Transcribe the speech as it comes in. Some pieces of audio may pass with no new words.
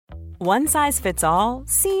One size fits all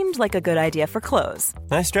seemed like a good idea for clothes.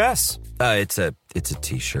 Nice dress. It's a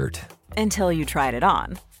t-shirt. Until you tried it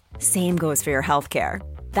on. Same goes for your healthcare.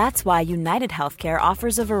 That's why United Healthcare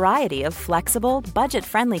offers a variety of flexible,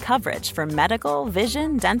 budget-friendly coverage for medical,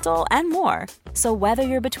 vision, dental, and more. So whether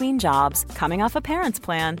you're between jobs, coming off a parent's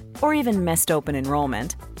plan, or even missed open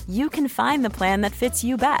enrollment, you can find the plan that fits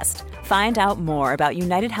you best. Find out more about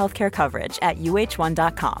United Healthcare coverage at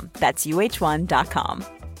uh1.com. That's uh1.com.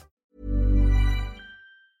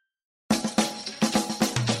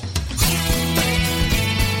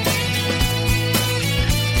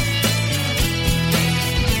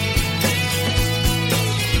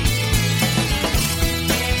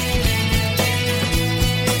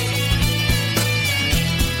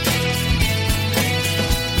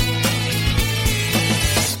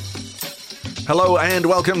 Hello and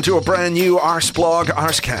welcome to a brand new Arseblog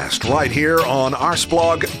Arsecast right here on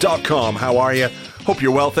arseblog.com. How are you? Hope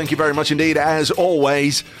you're well. Thank you very much indeed, as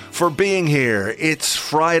always, for being here. It's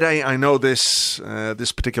Friday. I know this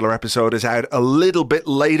particular episode is out a little bit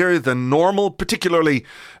later than normal, particularly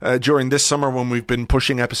during this summer when we've been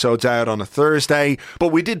pushing episodes out on a Thursday. But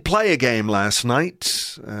we did play a game last night,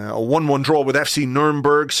 a 1-1 draw with FC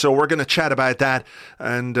Nuremberg. So we're going to chat about that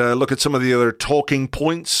and look at some of the other talking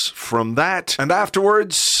points from that. And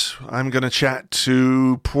afterwards, I'm going to chat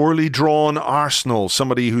to poorly drawn Arsenal,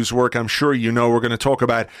 somebody whose work I'm sure you know. We're going to talk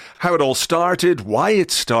about how it all started, why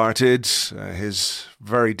it started, his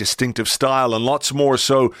very distinctive style, and lots more.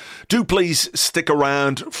 So do please stick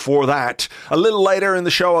around for that. A little later in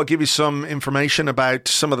the show, I'll give you some information about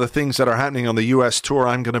some of the things that are happening on the US tour.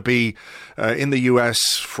 I'm going to be in the US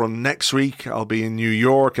from next week. I'll be in New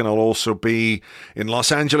York, and I'll also be in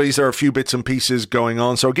Los Angeles. There are a few bits and pieces going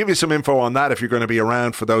on. So I'll give you some info on that if you're going to be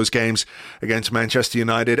around for those games against Manchester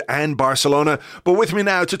United and Barcelona. But with me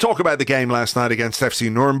now to talk about the game last night against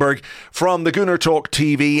FC Nuremberg from the Gooner Talk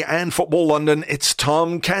TV and Football London, it's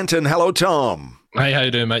Tom Canton. Hello, Tom. Hey, how you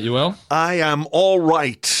doing, mate? You well? I am all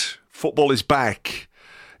right. Football is back.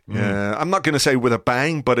 I'm not going to say with a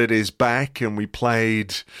bang, but it is back, and we played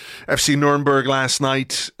FC Nuremberg last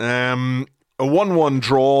night. A 1-1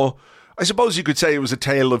 draw. I suppose you could say it was a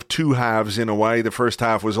tale of two halves in a way. The first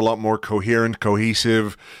half was a lot more coherent,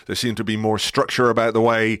 cohesive. There seemed to be more structure about the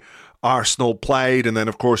way Arsenal played, and then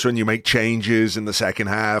of course when you make changes in the second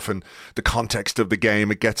half and the context of the game,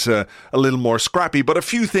 it gets a little more scrappy. But a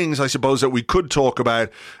few things I suppose that we could talk about.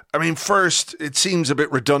 I mean, first, it seems a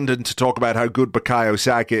bit redundant to talk about how good Bukayo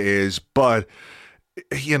Saka is, but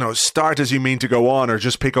you know, start as you mean to go on, or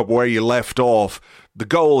just pick up where you left off. The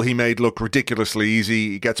goal he made looked ridiculously easy.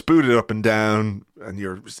 He gets booted up and down, and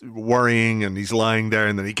you're worrying, and he's lying there,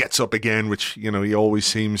 and then he gets up again, which, you know, he always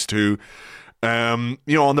seems to. You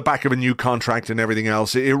know, on the back of a new contract and everything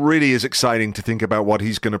else, it really is exciting to think about what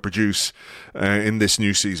he's going to produce in this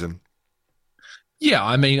new season. Yeah,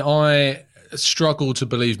 I mean, I struggle to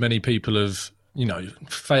believe many people have, you know,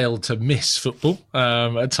 failed to miss football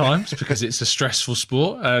at times because it's a stressful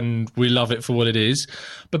sport and we love it for what it is.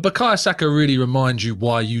 But Bukayo Saka really reminds you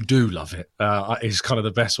why you do love it. Is kind of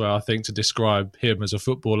the best way, I think, to describe him as a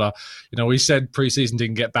footballer. You know, we said pre-season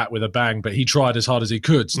didn't get back with a bang, but he tried as hard as he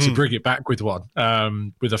could to bring it back with one,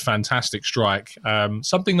 with a fantastic strike.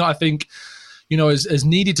 Something that I think, you know, has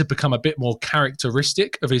needed to become a bit more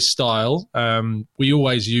characteristic of his style. We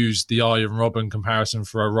always use the Arjen Robben comparison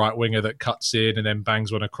for a right winger that cuts in and then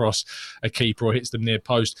bangs one across a keeper or hits them near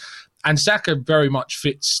post. And Saka very much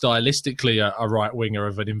fits stylistically a right winger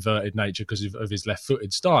of an inverted nature because of his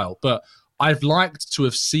left-footed style. But I've liked to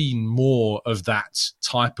have seen more of that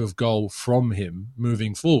type of goal from him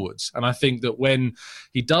moving forwards. And I think that when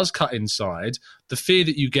he does cut inside, the fear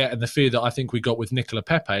that you get and the fear that I think we got with Nicola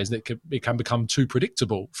Pepe is that it can become too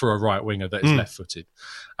predictable for a right winger that is left-footed.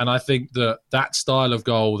 And I think that that style of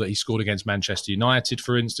goal that he scored against Manchester United,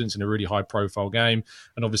 for instance, in a really high-profile game,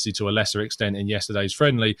 and obviously to a lesser extent in yesterday's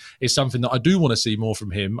friendly, is something that I do want to see more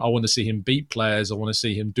from him. I want to see him beat players. I want to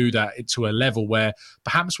see him do that to a level where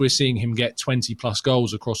perhaps we're seeing him get 20-plus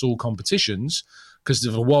goals across all competitions, because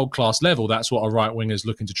of a world-class level, that's what a right winger is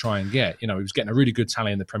looking to try and get. You know, he was getting a really good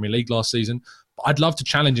tally in the Premier League last season. But I'd love to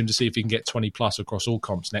challenge him to see if he can get 20-plus across all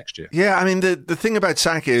comps next year. Yeah, I mean, the thing about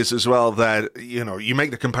Saka is as well that, you know, you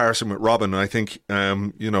make the comparison with Robben, and I think,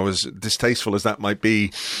 you know, as distasteful as that might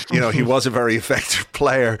be, you know, he was a very effective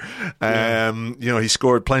player. You know, he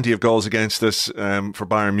scored plenty of goals against us for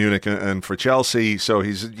Bayern Munich and for Chelsea, so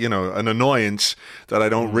he's, you know, an annoyance that I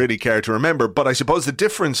don't really care to remember. But I suppose the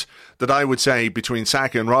difference that I would say between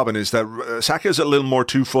Saka and Robben is that Saka is a little more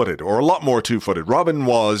two-footed, or a lot more two-footed. Robben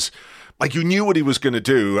was like you knew what he was going to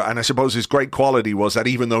do, and I suppose his great quality was that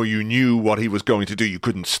even though you knew what he was going to do, you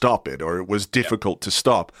couldn't stop it, or it was difficult to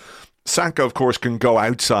stop. Saka, of course, can go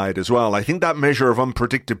outside as well. I think that measure of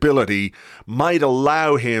unpredictability might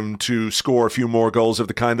allow him to score a few more goals of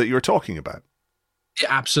the kind that you're talking about. Yeah,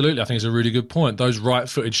 absolutely. I think it's a really good point. Those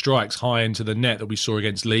right-footed strikes high into the net that we saw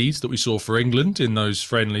against Leeds, that we saw for England in those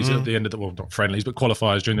friendlies at the end of the, well, not friendlies, but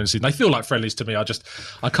qualifiers during the season. They feel like friendlies to me.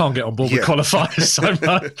 I can't get on board with qualifiers so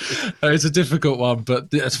much. It's a difficult one, but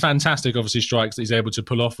it's fantastic, obviously, strikes that he's able to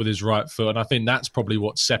pull off with his right foot. And I think that's probably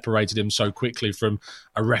what separated him so quickly from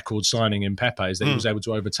a record signing in Pepe, is that he was able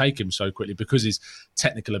to overtake him so quickly because of his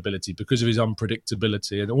technical ability, because of his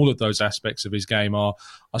unpredictability, and all of those aspects of his game are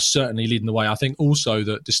certainly leading the way. I think also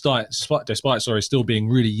that despite still being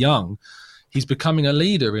really young, he's becoming a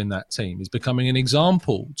leader in that team. He's becoming an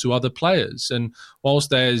example to other players. And whilst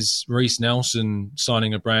there's Reiss Nelson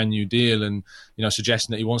signing a brand new deal and, you know,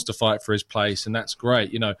 suggesting that he wants to fight for his place, and that's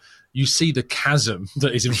great, you know, you see the chasm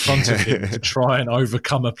that is in front of him to try and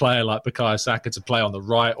overcome a player like Bukayo Saka to play on the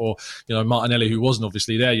right, or, you know, Martinelli, who wasn't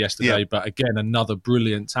obviously there yesterday, but again, another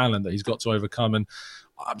brilliant talent that he's got to overcome. And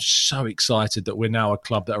I'm so excited that we're now a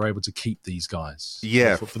club that are able to keep these guys.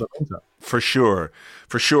 Yeah, for sure.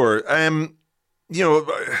 You know,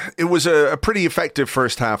 it was a pretty effective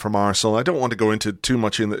first half from Arsenal. I don't want to go into too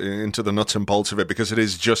much into the nuts and bolts of it, because it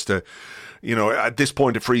is just you know, at this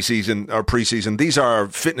point of pre-season, these are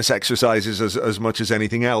fitness exercises as much as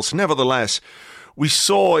anything else. Nevertheless, we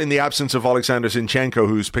saw in the absence of Alexander Zinchenko,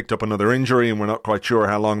 who's picked up another injury, and we're not quite sure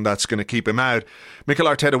how long that's going to keep him out, Mikel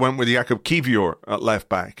Arteta went with Jakub Kiwior at left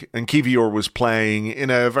back, and Kiwior was playing in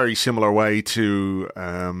a very similar way to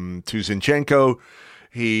Zinchenko.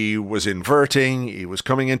 He was inverting, he was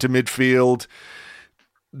coming into midfield.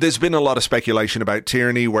 There's been a lot of speculation about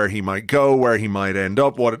Tierney, where he might go, where he might end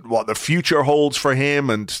up, what the future holds for him,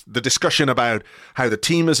 and the discussion about how the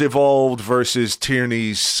team has evolved versus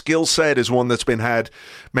Tierney's skill set is one that's been had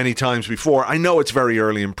many times before. I know it's very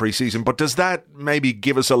early in pre-season, but does that maybe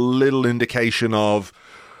give us a little indication of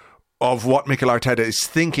what Mikel Arteta is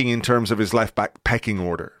thinking in terms of his left-back pecking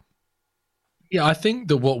order? Yeah, I think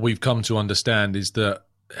that what we've come to understand is that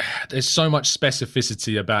there's so much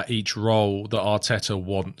specificity about each role that Arteta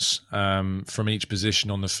wants from each position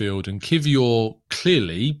on the field. And Kiwior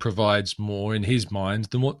clearly provides more in his mind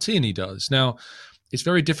than what Tierney does. Now, it's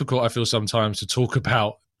very difficult, I feel, sometimes to talk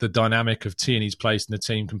about the dynamic of Tierney's place in the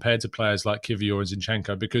team compared to players like Kiwior and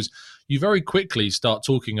Zinchenko, because you very quickly start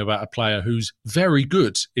talking about a player who's very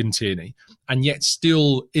good in Tierney and yet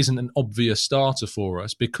still isn't an obvious starter for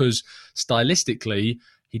us, because stylistically,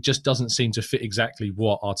 he just doesn't seem to fit exactly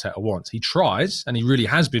what Arteta wants. He tries, and he really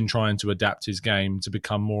has been trying to adapt his game to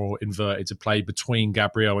become more inverted, to play between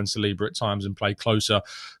Gabriel and Saliba at times and play closer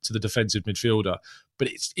to the defensive midfielder. But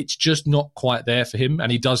it's just not quite there for him, and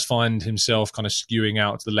he does find himself kind of skewing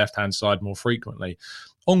out to the left-hand side more frequently.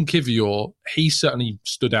 On Kiwior, he certainly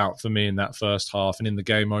stood out for me in that first half, and in the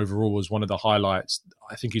game overall was one of the highlights.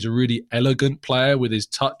 I think he's a really elegant player with his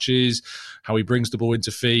touches, how he brings the ball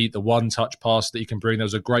into feet, the one-touch pass that he can bring. There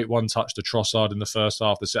was a great one-touch to Trossard in the first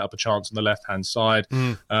half to set up a chance on the left-hand side.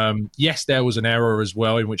 Yes, there was an error as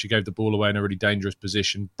well in which he gave the ball away in a really dangerous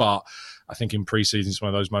position, but I think in pre-season it's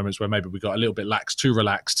one of those moments where maybe we got a little bit too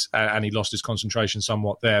relaxed, and he lost his concentration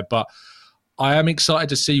somewhat there. But I am excited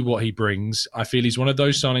to see what he brings. I feel he's one of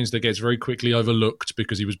those signings that gets very quickly overlooked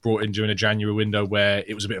because he was brought in during a January window where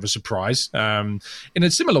it was a bit of a surprise. In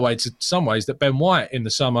a similar way to some ways that Ben White in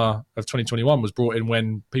the summer of 2021 was brought in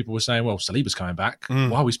when people were saying, well, Saliba's coming back.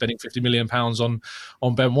 Why are we spending £50 million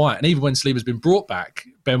on Ben White? And even when Saliba's been brought back,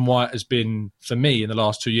 Ben White has been, for me, in the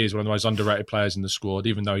last 2 years, one of the most underrated players in the squad,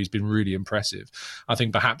 even though he's been really impressive. I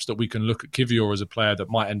think perhaps that we can look at Kiwior as a player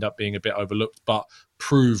that might end up being a bit overlooked, but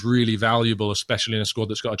prove really valuable, especially in a squad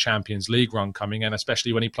that's got a Champions League run coming, and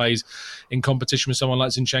especially when he plays in competition with someone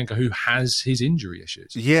like Zinchenko, who has his injury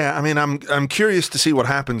issues. Yeah, I mean, I'm curious to see what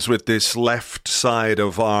happens with this left side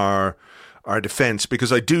of our defence,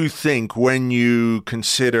 because I do think when you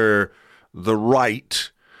consider the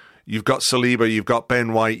right, you've got Saliba, you've got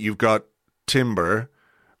Ben White, you've got Timber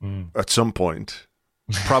at some point.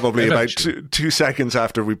 Probably about two seconds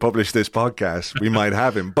after we publish this podcast, we might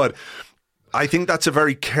have him. But I think that's a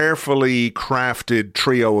very carefully crafted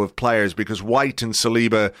trio of players, because White and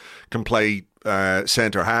Saliba can play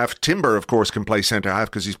centre-half. Timber, of course, can play centre-half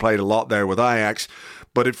because he's played a lot there with Ajax.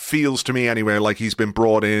 But it feels to me anyway like he's been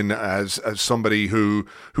brought in as somebody who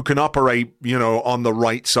can operate, you know, on the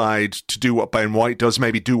right side to do what Ben White does,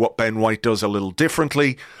 maybe do what Ben White does a little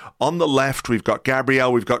differently. On the left, we've got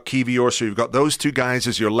Gabriel, we've got Kiwior, so you've got those two guys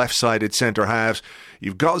as your left-sided centre-halves.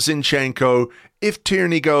 You've got Zinchenko. If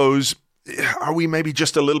Tierney goes, are we maybe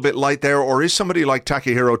just a little bit light there? Or is somebody like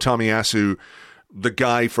Takahiro Tomiyasu the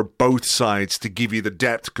guy for both sides to give you the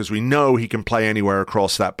depth? Because we know he can play anywhere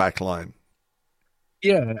across that back line.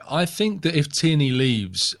 Yeah, I think that if Tierney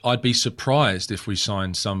leaves, I'd be surprised if we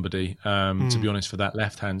signed somebody, to be honest, for that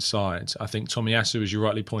left-hand side. I think Tomiyasu, as you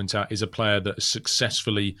rightly point out, is a player that has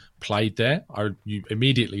successfully played there. You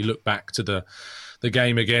immediately look back to the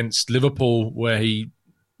game against Liverpool where he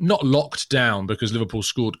not locked down because Liverpool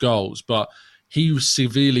scored goals, but he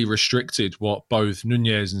severely restricted what both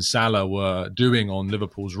Nunez and Salah were doing on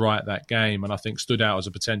Liverpool's right that game, and I think stood out as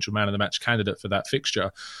a potential man of the match candidate for that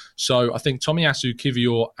fixture. So I think Tomiyasu,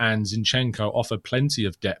 Kivior and Zinchenko offer plenty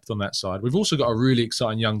of depth on that side. We've also got a really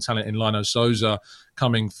exciting young talent in Lino Souza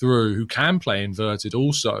coming through who can play inverted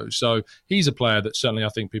also. So he's a player that certainly I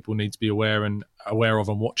think people need to be aware of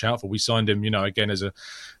and watch out for. We signed him, again as a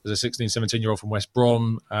 16, 17-year-old from West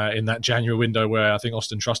Brom in that January window where I think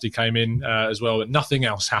Austin Trusty came in as well, but nothing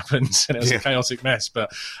else happened and it was a chaotic mess.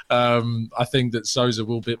 But I think that Souza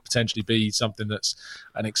will potentially be something that's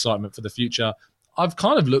an excitement for the future. I've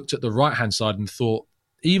kind of looked at the right-hand side and thought,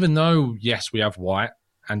 even though, yes, we have White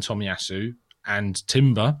and Tomiyasu and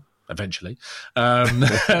Timber, eventually,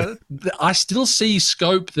 I still see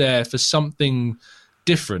scope there for something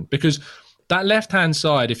different because that left-hand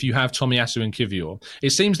side, if you have Tomiyasu and Kivior,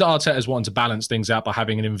 it seems that Arteta's wanting to balance things out by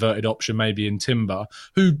having an inverted option maybe in Timber,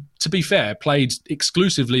 who, to be fair, played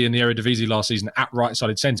exclusively in the Eredivisie last season at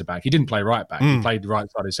right-sided centre-back. He didn't play right-back. He played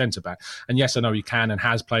right-sided centre-back. And yes, I know he can and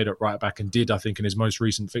has played at right-back and did, I think, in his most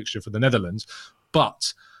recent fixture for the Netherlands. But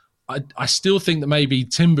I still think that maybe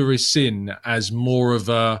Timber is seen as more of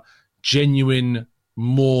a genuine,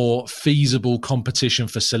 more feasible competition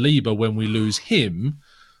for Saliba when we lose him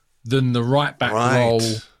than the right-back role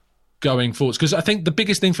going forwards. Because I think the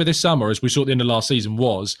biggest thing for this summer, as we saw at the end of last season,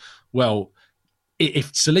 was, well,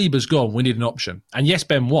 if Saliba's gone, we need an option. And yes,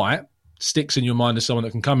 Ben White sticks in your mind as someone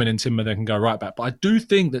that can come in and Timber then can go right-back. But I do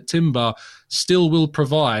think that Timber still will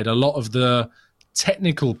provide a lot of the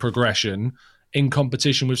technical progression in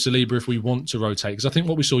competition with Saliba if we want to rotate. Because I think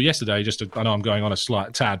what we saw yesterday, I know I'm going on a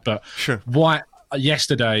slight tad, but sure. White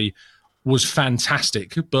yesterday was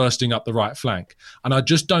fantastic, bursting up the right flank. And I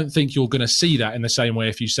just don't think you're going to see that in the same way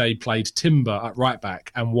if you, say, played Timber at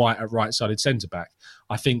right-back and White at right-sided centre-back.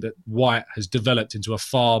 I think that White has developed into a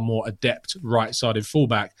far more adept right-sided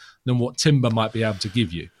fullback than what Timber might be able to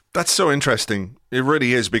give you. That's so interesting. It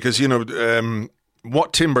really is because,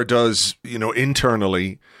 what Timber does,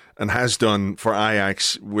 internally and has done for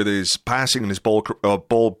Ajax with his passing and his ball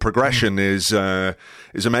progression is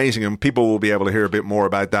amazing, and people will be able to hear a bit more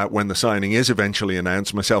about that when the signing is eventually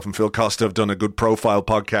announced. Myself and Phil Costa have done a good profile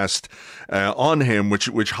podcast on him,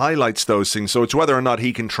 which highlights those things. So it's whether or not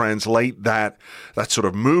he can translate that sort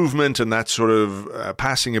of movement and that sort of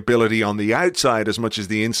passing ability on the outside as much as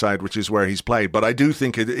the inside, which is where he's played. But I do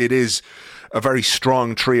think it is a very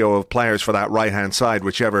strong trio of players for that right-hand side,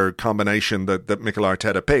 whichever combination that Mikel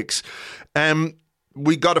Arteta picks.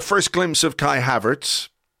 We got a first glimpse of Kai Havertz.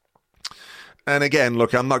 And again,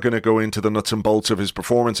 look, I'm not going to go into the nuts and bolts of his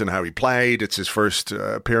performance and how he played. It's his first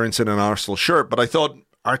appearance in an Arsenal shirt. But I thought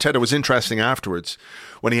Arteta was interesting afterwards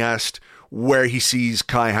when he asked where he sees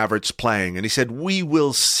Kai Havertz playing. And he said, we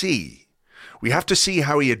will see. We have to see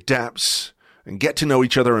how he adapts and get to know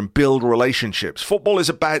each other and build relationships. Football is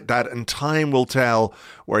about that, and time will tell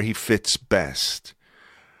where he fits best.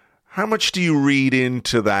 How much do you read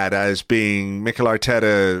into that as being Mikel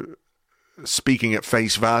Arteta speaking at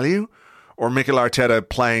face value, or Mikel Arteta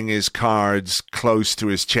playing his cards close to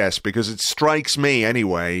his chest? Because it strikes me,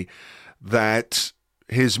 anyway, that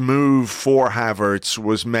his move for Havertz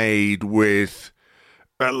was made with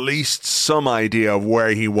at least some idea of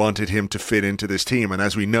where he wanted him to fit into this team. And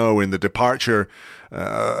as we know, in the departure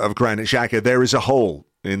of Granit Xhaka, there is a hole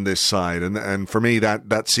in this side. And for me,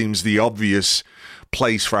 that seems the obvious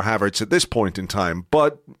place for Havertz at this point in time.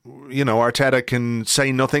 But, Arteta can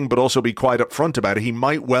say nothing but also be quite upfront about it. He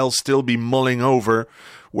might well still be mulling over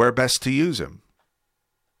where best to use him.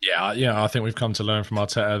 Yeah, I think we've come to learn from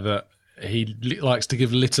Arteta that he likes to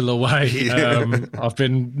give little away. I've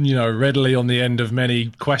been, readily on the end of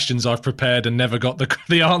many questions I've prepared and never got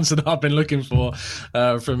the answer that I've been looking for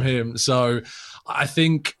from him. So I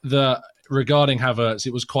think that regarding Havertz,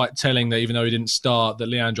 it was quite telling that even though he didn't start, that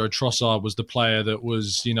Leandro Trossard was the player that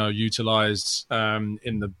was, utilised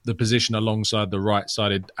in the position alongside the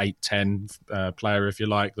right-sided 8-10 player, if you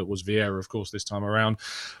like, that was Vieira, of course, this time around.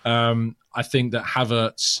 I think that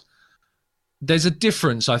Havertz there's a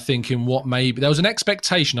difference, I think, in what maybe there was an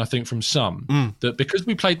expectation, I think, from some that because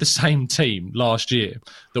we played the same team last year,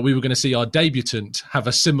 that we were going to see our debutant have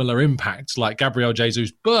a similar impact. Like Gabriel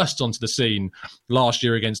Jesus burst onto the scene last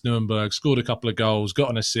year against Nuremberg, scored a couple of goals,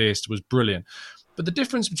 got an assist, was brilliant. But the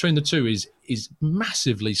difference between the two is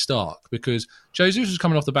massively stark, because Jesus was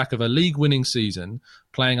coming off the back of a league-winning season,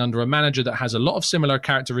 playing under a manager that has a lot of similar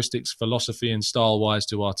characteristics, philosophy and style-wise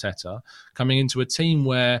to Arteta, coming into a team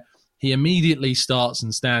where he immediately starts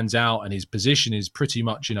and stands out, and his position is pretty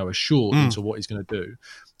much, assured into what he's going to do.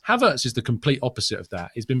 Havertz is the complete opposite of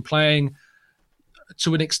that. He's been playing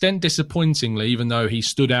to an extent disappointingly, even though he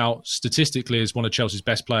stood out statistically as one of Chelsea's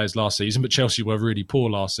best players last season, but Chelsea were really poor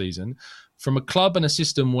last season, from a club and a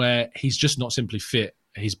system where he's just not simply fit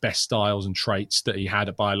his best styles and traits that he had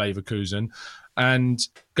at Bayer Leverkusen. And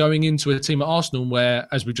going into a team at Arsenal where,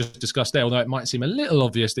 as we just discussed there, although it might seem a little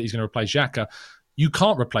obvious that he's going to replace Xhaka, you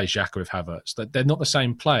can't replace Xhaka with Havertz. They're not the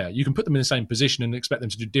same player. You can put them in the same position and expect them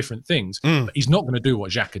to do different things, but he's not going to do what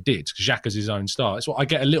Xhaka did, because Xhaka's his own style. That's what I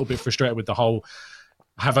get a little bit frustrated with, the whole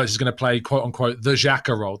Havertz is going to play, quote-unquote, the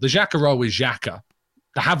Xhaka role. The Xhaka role is Xhaka.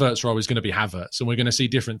 The Havertz role is going to be Havertz, and we're going to see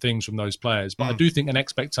different things from those players. But I do think an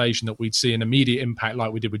expectation that we'd see an immediate impact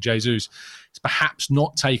like we did with Jesus is perhaps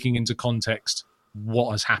not taking into context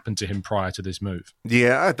what has happened to him prior to this move.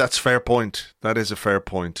 Yeah, that's a fair point. That is a fair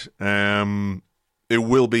point. It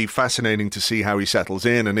will be fascinating to see how he settles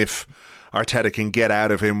in, and if Arteta can get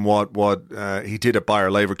out of him what he did at Bayer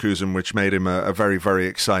Leverkusen, which made him a very, very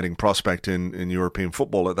exciting prospect in European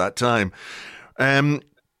football at that time.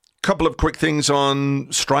 Couple of quick things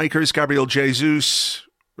on strikers. Gabriel Jesus,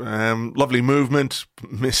 lovely movement,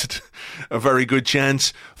 missed a very good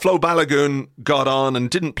chance. Flo Balogun got on and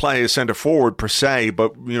didn't play as centre forward per se,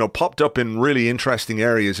 but popped up in really interesting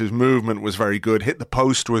areas. His movement was very good. Hit the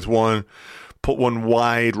post with one, put one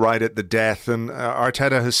wide right at the death. And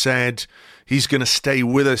Arteta has said he's going to stay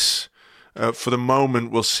with us for the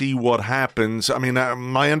moment. We'll see what happens. I mean,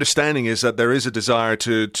 my understanding is that there is a desire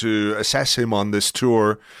to assess him on this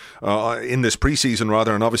tour, in this preseason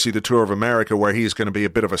rather, and obviously the Tour of America, where he's going to be a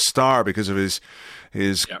bit of a star because of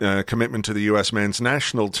his commitment to the US men's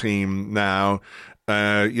national team now.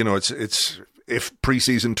 It's if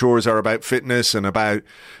preseason tours are about fitness and about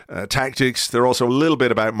tactics, they're also a little bit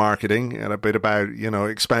about marketing and a bit about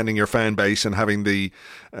expanding your fan base, and having the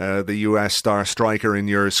US star striker in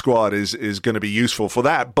your squad is going to be useful for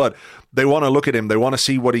that. But they want to look at him. They want to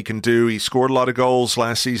see what he can do. He scored a lot of goals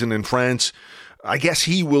last season in France. I guess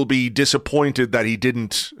he will be disappointed that he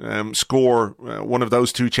didn't score one of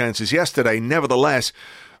those two chances yesterday. Nevertheless,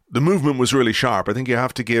 the movement was really sharp. I think you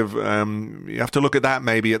have to look at that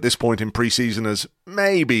maybe at this point in preseason as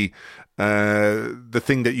maybe the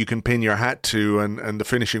thing that you can pin your hat to, and the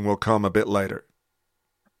finishing will come a bit later.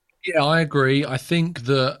 Yeah, I agree. I think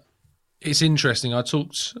that it's interesting. I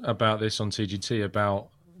talked about this on TGT, about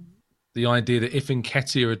the idea that if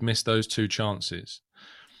Nketiah had missed those two chances,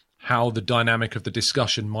 how the dynamic of the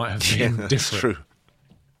discussion might have been different. That's true.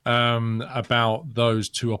 About those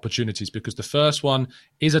two opportunities, because the first one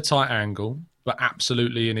is a tight angle, but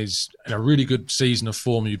absolutely in a really good season of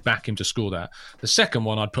form, you'd back him to score that. The second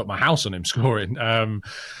one, I'd put my house on him scoring.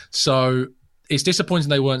 So it's disappointing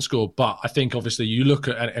they weren't scored, but I think obviously you look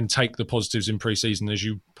at and take the positives in pre-season. As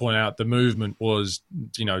you point out, the movement was,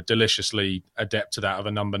 deliciously adept to that of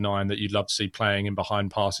a number 9 that you'd love to see playing in behind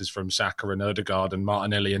passes from Saka and Ødegaard and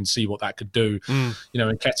Martinelli, and see what that could do.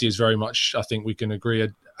 Nketiah is very much, I think we can agree,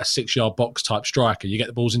 a 6-yard box type striker. You get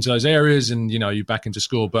the balls into those areas and, you back into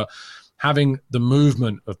score. But having the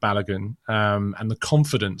movement of Balogun and the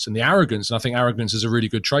confidence and the arrogance, and I think arrogance is a really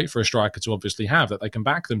good trait for a striker to obviously have, that they can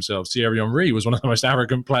back themselves. Thierry Henry was one of the most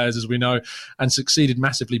arrogant players, as we know, and succeeded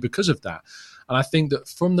massively because of that. And I think that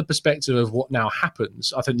from the perspective of what now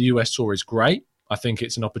happens, I think the US tour is great. I think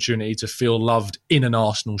it's an opportunity to feel loved in an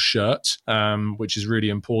Arsenal shirt, which is really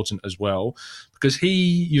important as well, because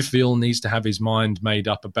you feel, needs to have his mind made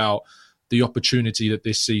up about the opportunity that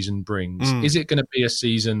this season brings. Is it going to be a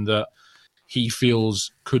season that he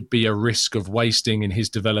feels could be a risk of wasting in his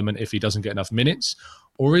development if he doesn't get enough minutes?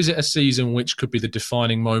 Or is it a season which could be the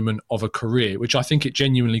defining moment of a career, which I think it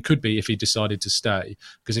genuinely could be if he decided to stay?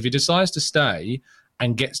 Because if he decides to stay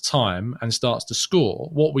and gets time and starts to score,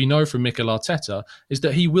 what we know from Mikel Arteta is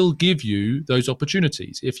that he will give you those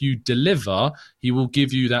opportunities. If you deliver, he will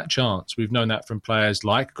give you that chance. We've known that from players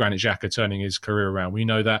like Granit Xhaka turning his career around. We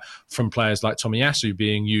know that from players like Tomiyasu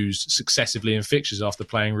being used successively in fixtures after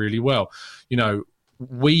playing really well.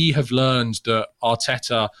 We have learned that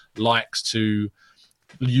Arteta likes to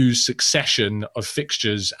use succession of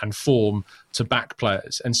fixtures and form to back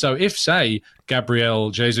players. And so if, say,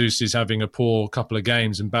 Gabriel Jesus is having a poor couple of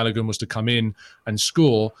games and Balogun was to come in and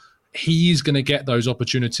score, he's going to get those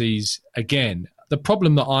opportunities again. The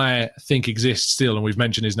problem that I think exists still, and we've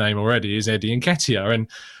mentioned his name already, is Eddie Nketiah. And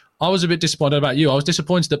I was a bit disappointed about you. I was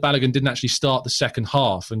disappointed that Balogun didn't actually start the second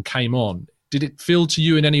half and came on. Did it feel to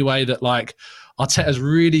you in any way that, like, Arteta's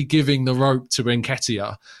really giving the rope to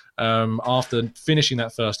Nketiah after finishing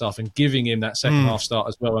that first half and giving him that second half start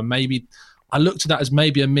as well? And maybe I looked at that as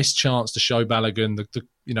maybe a missed chance to show Balogun that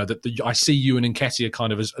I see you and Nketiah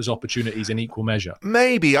kind of as opportunities in equal measure.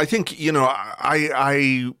 Maybe. I think,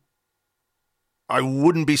 I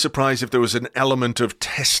wouldn't be surprised if there was an element of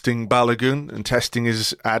testing Balogun and testing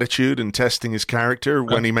his attitude and testing his character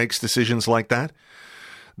when he makes decisions like that.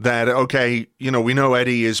 That, okay, we know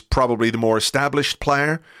Eddie is probably the more established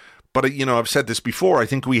player, but, I've said this before, I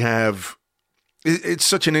think we have... It's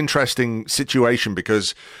such an interesting situation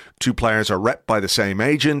because two players are repped by the same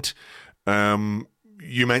agent.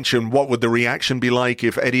 You mentioned what would the reaction be like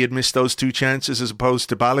if Eddie had missed those two chances as opposed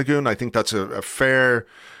to Balogun. I think that's a fair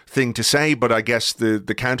thing to say, but I guess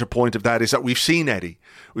the counterpoint of that is that we've seen Eddie.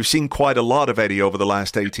 We've seen quite a lot of Eddie over the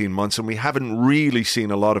last 18 months, and we haven't really seen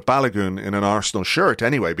a lot of Balogun in an Arsenal shirt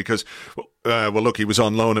anyway, because, look, he was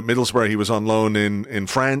on loan at Middlesbrough, he was on loan in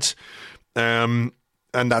France, and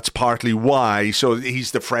that's partly why. So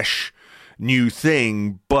he's the fresh new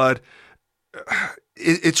thing, but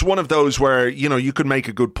it's one of those where, you could make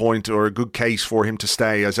a good point or a good case for him to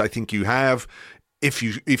stay, as I think you have. If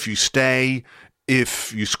you stay,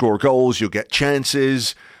 if you score goals, you'll get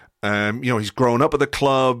chances. He's grown up at the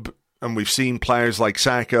club, and we've seen players like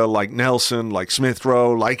Saka, like Nelson, like Smith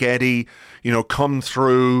Rowe, like Eddie, come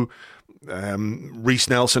through. Reiss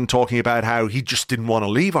Nelson talking about how he just didn't want to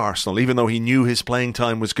leave Arsenal, even though he knew his playing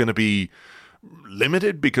time was going to be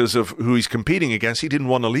limited because of who he's competing against. He didn't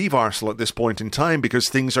want to leave Arsenal at this point in time because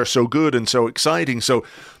things are so good and so exciting. So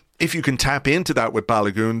if you can tap into that with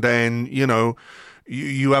Balogun, then,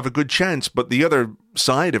 you have a good chance. But the other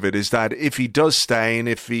side of it is that if he does stay and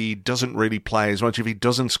if he doesn't really play as much, if he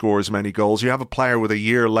doesn't score as many goals, you have a player with a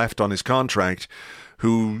year left on his contract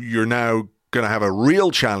who you're now going to have a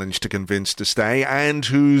real challenge to convince to stay, and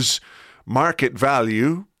whose market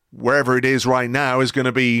value, wherever it is right now, is going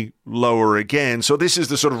to be lower again. So this is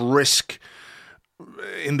the sort of risk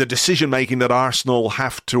in the decision-making that Arsenal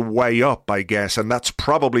have to weigh up, I guess. And that's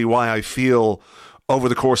probably why I feel over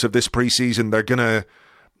the course of this preseason, they're going to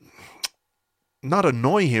not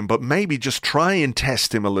annoy him, but maybe just try and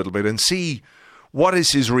test him a little bit and see what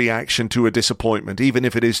is his reaction to a disappointment, even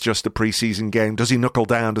if it is just a preseason game. Does he knuckle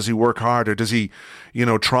down? Does he work harder? Does he,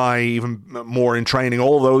 try even more in training?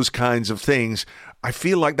 All those kinds of things. I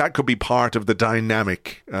feel like that could be part of the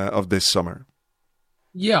dynamic of this summer.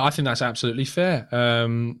 Yeah, I think that's absolutely fair.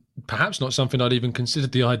 Perhaps not something I'd even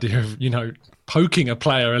considered, the idea of, poking a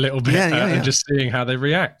player a little bit and just seeing how they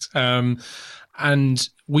react. And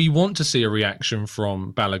we want to see a reaction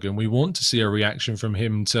from Balogun. We want to see a reaction from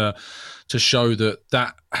him to show that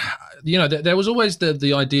there was always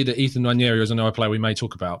the idea that Ethan Nwaneri was another player we may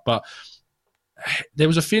talk about, but there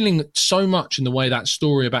was a feeling so much in the way that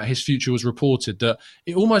story about his future was reported that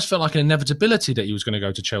it almost felt like an inevitability that he was going to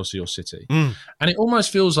go to Chelsea or City. And it almost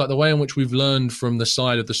feels like the way in which we've learned from the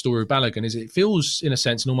side of the story of Balogun is it feels, in a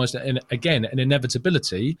sense, and almost, again, an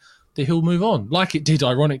inevitability that he'll move on. Like it did,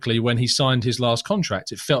 ironically, when he signed his last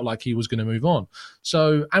contract. It felt like he was going to move on.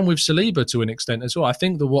 So, and with Saliba to an extent as well, I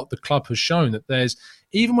think that what the club has shown that there's,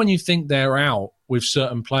 even when you think they're out with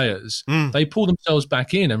certain players, they pull themselves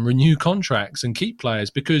back in and renew contracts and keep players,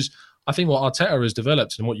 because I think what Arteta has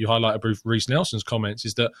developed and what you highlighted with Reiss Nelson's comments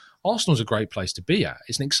is that Arsenal's a great place to be at.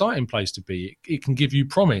 It's an exciting place to be. It can give you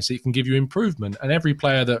promise. It can give you improvement. And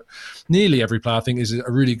nearly every player, I think, is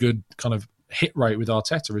a really good kind of hit rate with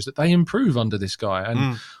Arteta, is that they improve under this guy.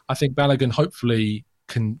 And I think Balogun hopefully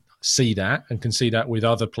can see that and can see that with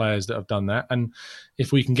other players that have done that. And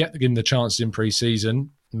if we can get him the chances in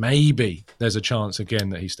pre-season, maybe there's a chance again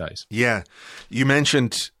that he stays. Yeah. You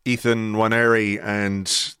mentioned Ethan Nwaneri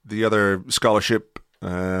and the other scholarship,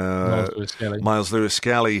 Miles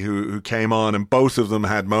Lewis-Skelly, who came on, and both of them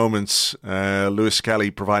had moments.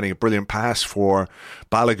 Lewis-Skelly providing a brilliant pass for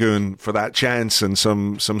Balogun for that chance, and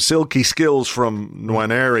some silky skills from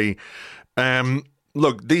Nwaneri.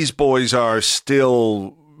 Look, these boys are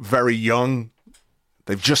still very young.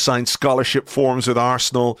 They've just signed scholarship forms with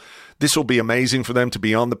Arsenal. This will be amazing for them to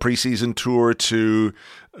be on the preseason tour, to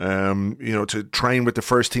train with the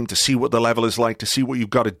first team, to see what the level is like, to see what you've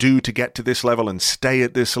got to do to get to this level and stay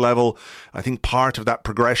at this level. I think part of that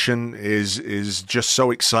progression is just so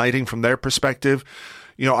exciting from their perspective.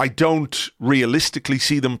 I don't realistically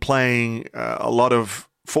see them playing a lot of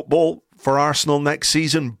football for Arsenal next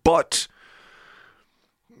season, but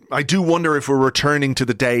I do wonder if we're returning to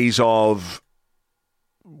the days of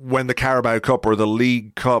when the Carabao Cup or the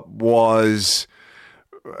League Cup was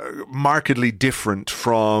markedly different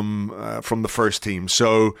from the first team.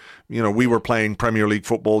 So, we were playing Premier League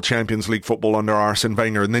football, Champions League football under Arsene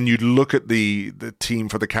Wenger, and then you'd look at the team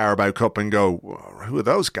for the Carabao Cup and go, who are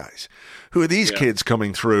those guys? Who are these kids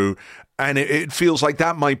coming through? And it feels like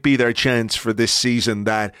that might be their chance for this season,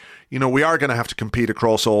 that, we are going to have to compete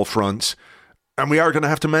across all fronts, and we are going to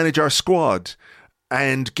have to manage our squad.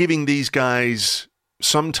 And giving these guys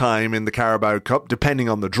some time in the Carabao Cup, depending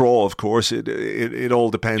on the draw, of course, it all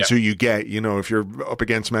depends who you get. If you're up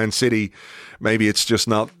against Man City, maybe it's just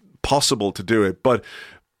not possible to do it. But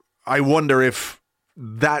I wonder if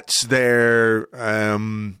that's their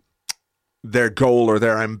goal or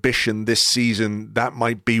their ambition this season. That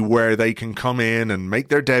might be where they can come in and make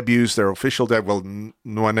their debuts, their official debut. Well,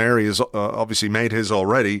 Nwaneri has obviously made his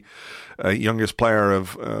already, youngest player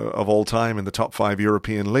of all time in the top 5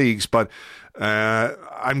 European leagues. But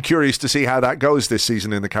I'm curious to see how that goes this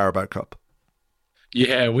season in the Carabao Cup.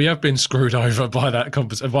 Yeah, we have been screwed over by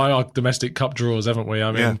by our domestic cup draws, haven't we?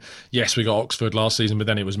 I mean, yes, we got Oxford last season, but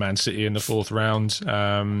then it was Man City in the 4th round.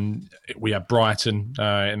 We had Brighton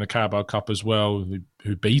in the Carabao Cup as well,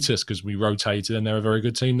 who beat us because we rotated, and they're a very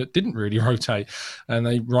good team that didn't really rotate, and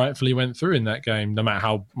they rightfully went through in that game. No matter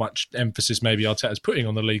how much emphasis maybe Arteta's putting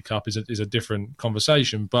on the League Cup is a different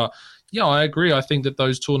conversation. But yeah, I agree. I think that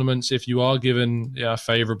those tournaments, if you are given a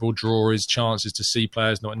favourable draw, is chances to see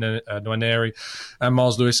players, Nwaneri and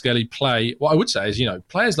Miles Lewis-Skelly play. What I would say is,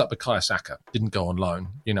 players like Bukayo Saka didn't go on loan.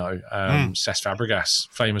 Cesc Fabregas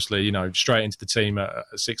famously, straight into the team at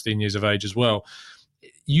 16 years of age as well.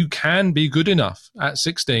 You can be good enough at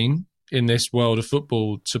 16 in this world of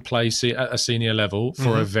football to play at a senior level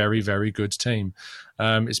for a very, very good team.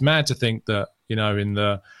 It's mad to think that, in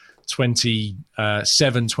the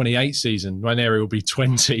 27-28 season, Nwaneri will be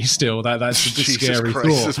 20 still. That's a scary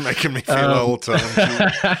Christ, thought. It's making me feel old.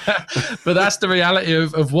 But that's the reality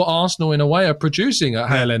of what Arsenal, in a way, are producing at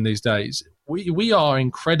Hale End these days. We are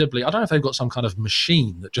incredibly... I don't know if they've got some kind of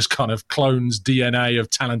machine that just kind of clones DNA of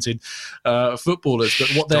talented footballers, but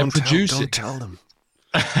what they're producing... Don't tell them.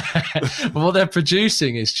 What they're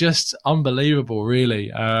producing is just unbelievable,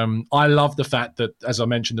 really. I love the fact that, as I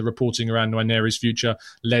mentioned, the reporting around Nwaneri's future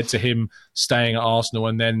led to him staying at Arsenal,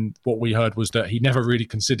 and then what we heard was that he never really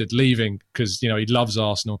considered leaving because he loves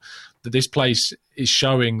Arsenal. That this place is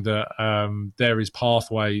showing that there is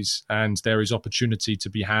pathways and there is opportunity to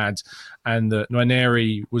be had, and that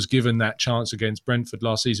Nwaneri was given that chance against Brentford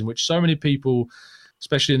last season, which so many people,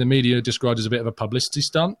 especially in the media, described as a bit of a publicity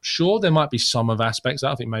stunt. Sure, there might be some of aspects.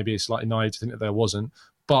 I think maybe it's slightly naive to think that there wasn't.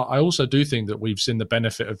 But I also do think that we've seen the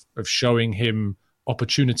benefit of showing him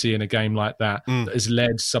opportunity in a game like that that has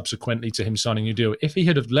led subsequently to him signing a new deal. If he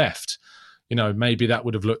had have left, maybe that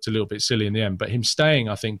would have looked a little bit silly in the end. But him staying,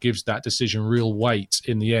 I think, gives that decision real weight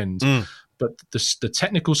in the end. But the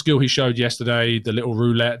technical skill he showed yesterday, the little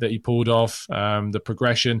roulette that he pulled off, the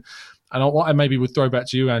progression. And what I maybe would throw back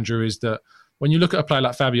to you, Andrew, is that when you look at a player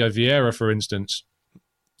like Fabio Vieira, for instance,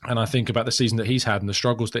 and I think about the season that he's had and the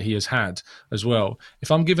struggles that he has had as well,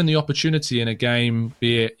 if I'm given the opportunity in a game,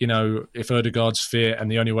 be it, if Ødegaard's fit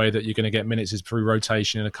and the only way that you're going to get minutes is through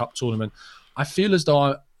rotation in a cup tournament, I feel as though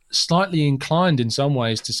I'm slightly inclined in some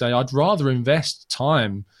ways to say I'd rather invest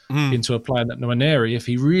time into a player like Nwaneri, if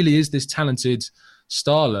he really is this talented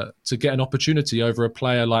starlet, to get an opportunity over a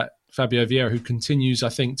player like Fabio Vieira, who continues, I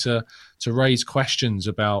think, to raise questions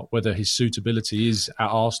about whether his suitability is at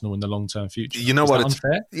Arsenal in the long-term future. You know what? It's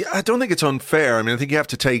unfair? Yeah, I don't think it's unfair. I mean, I think you have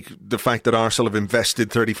to take the fact that Arsenal have invested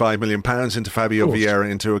 £35 million into Fabio Vieira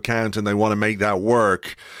into account, and they want to make that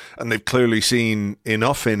work. And they've clearly seen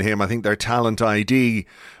enough in him. I think their talent ID,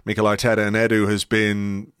 Mikel Arteta and Edu, has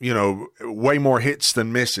been, way more hits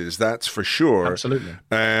than misses. That's for sure. Absolutely.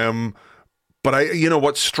 But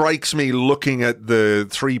what strikes me looking at the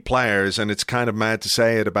three players, and it's kind of mad to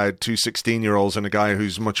say it about two 16-year-olds and a guy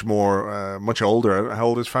who's much older. How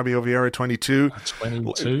old is Fabio Vieira? 22?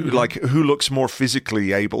 22. Like, who looks more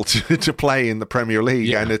physically able to play in the Premier League?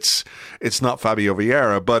 Yeah. And it's not Fabio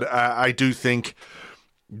Vieira. But I do think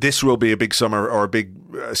this will be a big summer or a big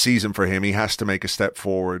season for him. He has to make a step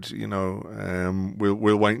forward.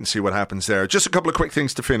 We'll wait and see what happens there. Just a couple of quick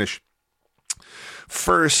things to finish.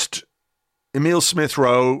 First, Emile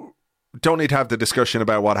Smith-Rowe, don't need to have the discussion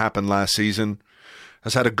about what happened last season,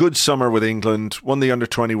 has had a good summer with England, won the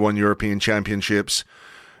Under-21 European Championships.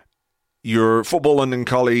 Your Football London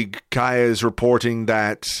colleague Kaya is reporting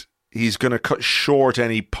that he's going to cut short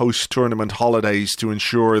any post-tournament holidays to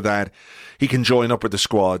ensure that he can join up with the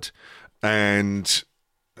squad and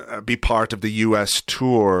be part of the US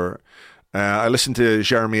tour. I listened to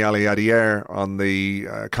Jeremy Aliadier on the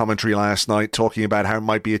commentary last night talking about how it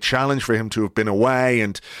might be a challenge for him to have been away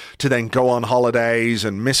and to then go on holidays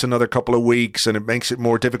and miss another couple of weeks, and it makes it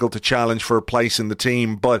more difficult to challenge for a place in the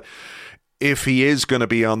team. But if he is going to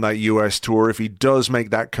be on that US tour, if he does make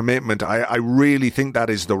that commitment, I really think that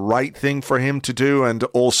is the right thing for him to do, and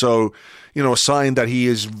also, you know, a sign that he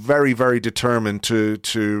is very, very determined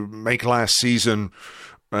to make last season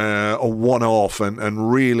a one-off and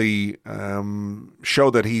really show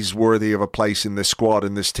that he's worthy of a place in this squad,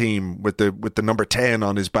 in this team, with the number 10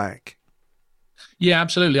 on his back. Yeah,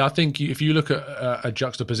 absolutely. I think if you look at a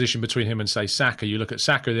juxtaposition between him and, say, Saka, you look at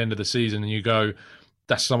Saka at the end of the season and you go,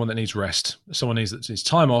 that's someone that needs rest. Someone needs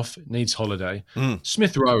time off, needs holiday.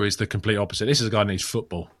 Smith Rowe is the complete opposite. This is a guy that needs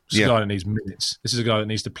football. This is a guy that needs minutes. This is a guy that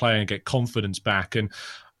needs to play and get confidence back. And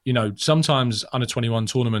you know, sometimes under 21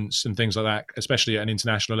 tournaments and things like that, especially at an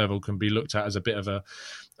international level, can be looked at as a bit of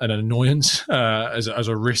an annoyance, as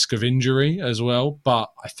a risk of injury as well. But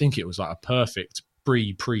I think it was like a perfect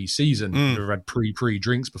pre-season. You've ever had pre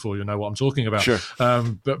drinks before, you know what I'm talking about. Sure.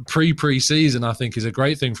 But pre-season, I think, is a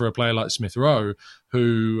great thing for a player like Smith Rowe,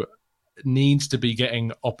 who needs to be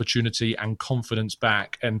getting opportunity and confidence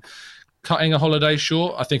back. And cutting a holiday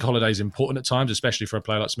short, I think holiday is important at times, especially for a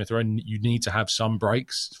player like Smith Rowe. You need to have some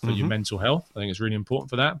breaks for your mental health. I think it's really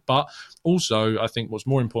important for that. But also, I think what's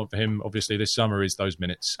more important for him, obviously, this summer is those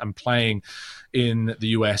minutes and playing in the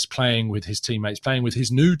US, playing with his teammates, playing with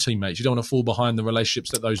his new teammates. You don't want to fall behind the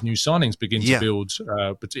relationships that those new signings begin to build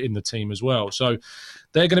in the team as well. So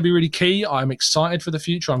they're going to be really key. I'm excited for the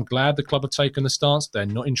future. I'm glad the club have taken the stance. They're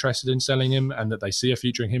not interested in selling him and that they see a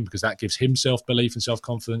future in him, because that gives him self-belief and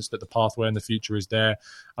self-confidence that the pathway in the future is there.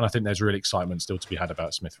 And I think there's real excitement still to be had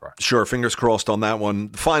about Smith Rowe. Sure, fingers crossed on that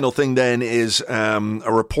one. The final thing then is a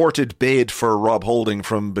reported bid for Rob Holding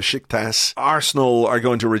from Besiktas. Arsenal are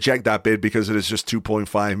going to reject that bid because it is just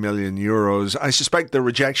 2.5 million euros. I suspect the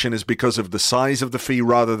rejection is because of the size of the fee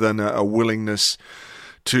rather than a willingness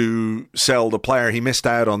to sell the player. He missed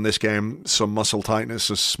out on this game, some muscle tightness,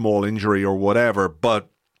 a small injury or whatever. But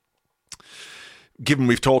given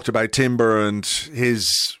we've talked about Timber and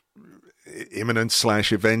his imminent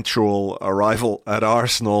 / eventual arrival at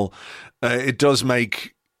Arsenal, it does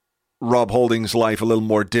make Rob Holding's life a little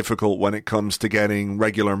more difficult when it comes to getting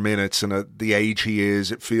regular minutes. And at the age he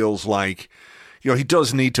is, it feels like, you know, he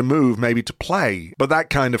does need to move, maybe to play. But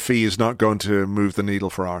that kind of fee is not going to move the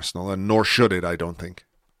needle for Arsenal, and nor should it, I don't think.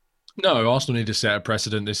 No, Arsenal need to set a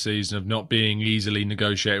precedent this season of not being easily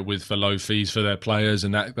negotiated with for low fees for their players,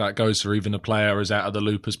 and that goes for even a player as out of the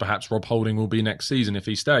loop as perhaps Rob Holding will be next season if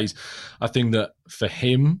he stays. I think that for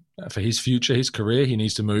him, for his future, his career, he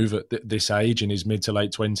needs to move at this age in his mid to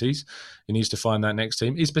late 20s. He needs to find that next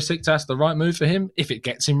team. Is Besiktas the right move for him? If it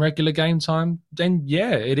gets him regular game time, then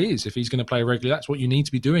yeah, it is. If he's going to play regularly, that's what you need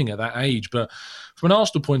to be doing at that age. But from an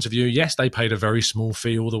Arsenal point of view, yes, they paid a very small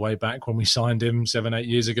fee all the way back when we signed him 7-8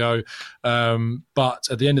 years ago. But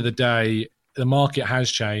at the end of the day, the market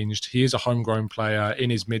has changed. He is a homegrown player in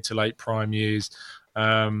his mid to late prime years.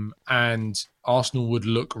 And Arsenal would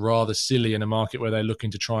look rather silly in a market where they're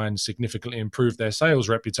looking to try and significantly improve their sales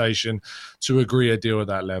reputation to agree a deal at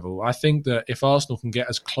that level. I think that if Arsenal can get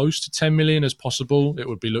as close to 10 million as possible, it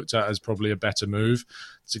would be looked at as probably a better move.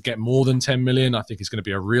 To get more than 10 million, I think is going to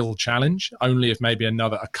be a real challenge. Only if maybe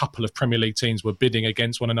a couple of Premier League teams were bidding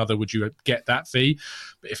against one another would you get that fee.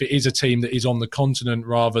 But if it is a team that is on the continent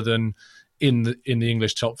rather than in the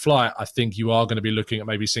English top flight, I think you are going to be looking at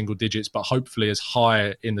maybe single digits, but hopefully as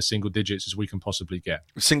high in the single digits as we can possibly get.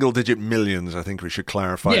 Single digit millions, I think we should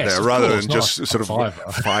clarify there, rather than just sort of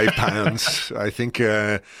 £5. I think,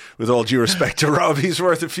 with all due respect to Rob, he's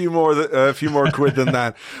worth a few more quid than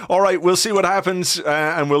that. All right, we'll see what happens,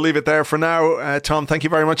 and we'll leave it there for now. Tom, thank you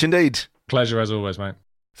very much indeed. Pleasure as always, mate.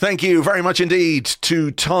 Thank you very much indeed to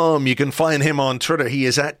Tom. You can find him on Twitter. He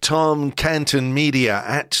is at Tom Canton Media,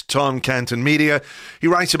 at Tom Canton Media. He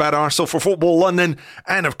writes about Arsenal for Football London.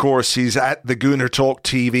 And of course, he's at the Gooner Talk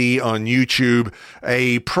TV on YouTube,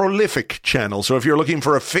 a prolific channel. So if you're looking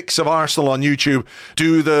for a fix of Arsenal on YouTube,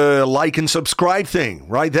 do the like and subscribe thing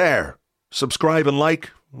right there. Subscribe and like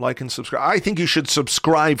and subscribe. I think you should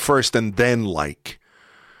subscribe first and then like.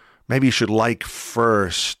 Maybe you should like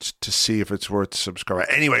first to see if it's worth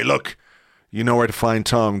subscribing. Anyway, look, you know where to find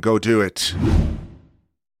Tom. Go do it.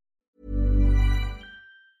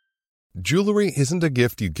 Jewelry isn't a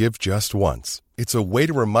gift you give just once. It's a way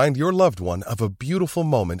to remind your loved one of a beautiful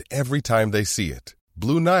moment every time they see it.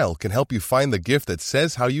 Blue Nile can help you find the gift that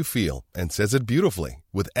says how you feel and says it beautifully,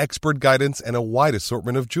 with expert guidance and a wide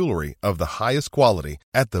assortment of jewelry of the highest quality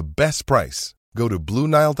at the best price. Go to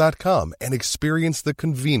BlueNile.com and experience the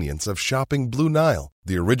convenience of shopping Blue Nile,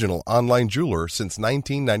 the original online jeweler since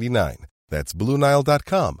 1999. That's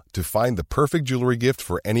BlueNile.com to find the perfect jewelry gift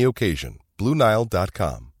for any occasion.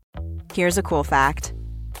 BlueNile.com. Here's a cool fact.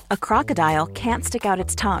 A crocodile can't stick out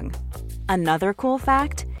its tongue. Another cool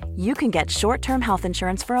fact, you can get short-term health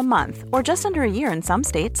insurance for a month or just under a year in some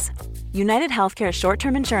states. United Healthcare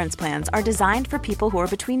short-term insurance plans are designed for people who are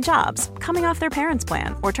between jobs, coming off their parents'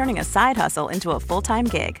 plan, or turning a side hustle into a full-time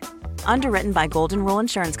gig. Underwritten by Golden Rule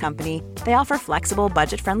Insurance Company, they offer flexible,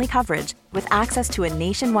 budget-friendly coverage with access to a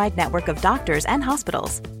nationwide network of doctors and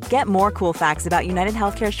hospitals. Get more cool facts about United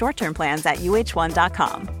Healthcare short-term plans at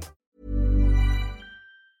uh1.com.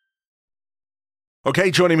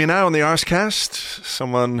 Okay, joining me now on the Arsecast,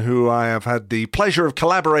 someone who I have had the pleasure of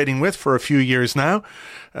collaborating with for a few years now.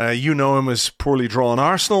 You know him as Poorly Drawn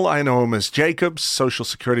Arsenal. I know him as Jacobs, Social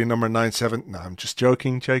Security number 97. No, I'm just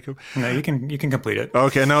joking, Jacob. No, you can complete it.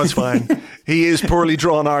 Okay, no, it's fine. He is Poorly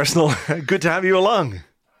Drawn Arsenal. Good to have you along.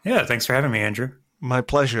 Yeah, thanks for having me, Andrew. My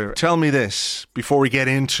pleasure. Tell me this before we get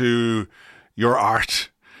into your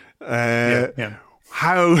art. Yeah.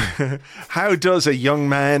 How does a young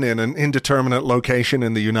man in an indeterminate location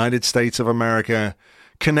in the United States of America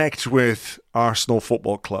connect with Arsenal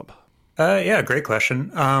Football Club? Yeah, great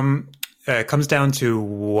question. It comes down to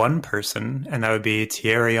one person, and that would be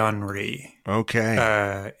Thierry Henry.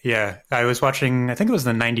 Okay. Yeah, I was watching, I think it was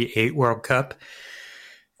the 98 World Cup,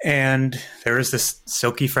 and there was this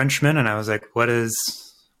silky Frenchman, and I was like,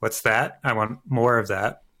 what's that? I want more of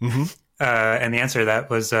that. Mm-hmm. And the answer to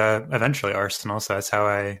that was eventually Arsenal. So that's how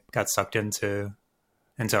I got sucked into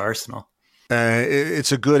Arsenal.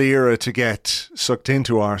 It's a good era to get sucked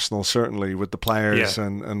into Arsenal, certainly, with the players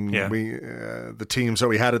and we the teams that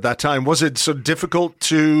we had at that time. Was it so difficult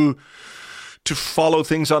to follow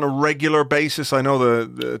things on a regular basis? I know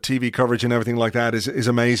the TV coverage and everything like that is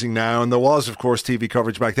amazing now, and there was, of course, TV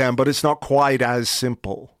coverage back then, but it's not quite as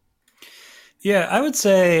simple. Yeah, I would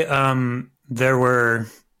say there were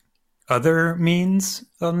other means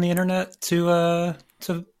on the internet to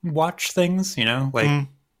watch things, like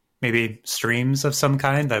maybe streams of some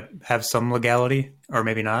kind that have some legality, or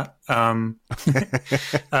maybe not. So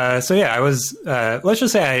yeah, I was, let's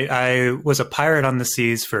just say I was a pirate on the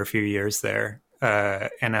seas for a few years there.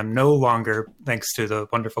 And I'm no longer, thanks to the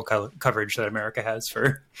wonderful coverage that America has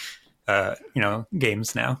for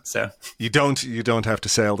games now. So you don't have to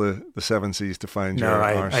sail the seven seas to find your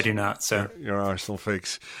I do not. So your Arsenal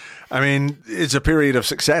fix. I mean, it's a period of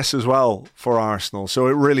success as well for Arsenal, so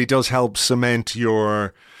it really does help cement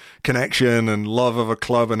your connection and love of a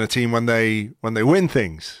club and a team when they win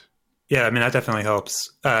things. Yeah, I mean, that definitely helps.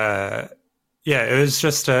 Yeah, it was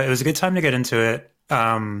just it was a good time to get into it,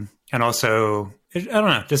 and also I don't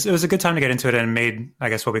know, just it was a good time to get into it, and made, I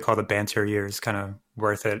guess, what we call the banter years kind of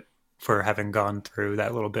worth it for having gone through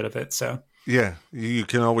that little bit of it. So yeah, you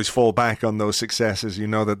can always fall back on those successes. You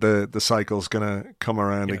know that the cycle's going to come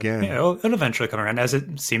around again. Yeah, it'll eventually come around, as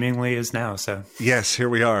it seemingly is now. So yes, here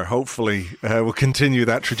we are. Hopefully, we'll continue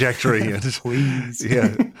that trajectory. And, please,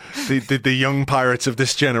 yeah, the young pirates of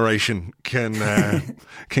this generation can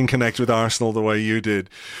connect with Arsenal the way you did.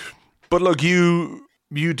 But look, you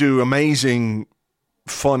do amazing,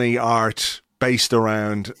 funny art based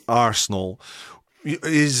around Arsenal.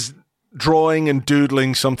 Is drawing and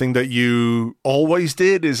doodling something that you always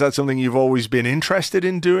did? Is that something you've always been interested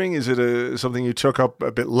in doing? Is it something you took up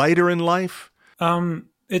a bit later in life?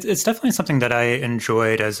 It's definitely something that I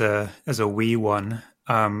enjoyed as a wee one.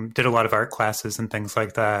 Did a lot of art classes and things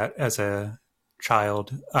like that as a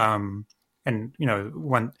child. And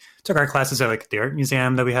took art classes at like the art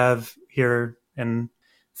museum that we have here in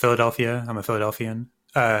Philadelphia. I'm a Philadelphian.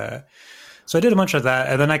 So I did a bunch of that,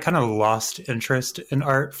 and then I kind of lost interest in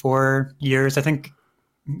art for years. I think,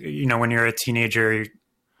 when you're a teenager,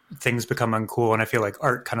 things become uncool, and I feel like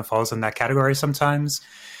art kind of falls in that category sometimes,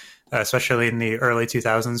 especially in the early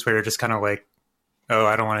 2000s, where you're just kind of like, oh,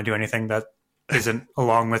 I don't want to do anything that isn't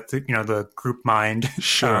along with the group mind.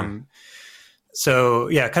 Sure. So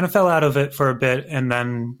yeah, kind of fell out of it for a bit, and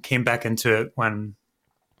then came back into it when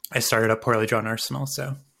I started up Poorly Drawn Arsenal.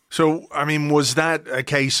 So, I mean, was that a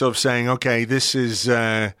case of saying, okay, this is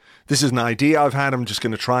an idea I've had, I'm just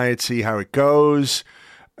going to try it, see how it goes?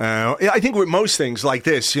 I think with most things like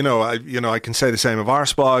this, I can say the same of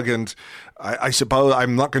Arsblog, and I suppose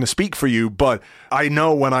I'm not going to speak for you, but I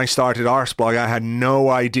know when I started Arsblog, I had no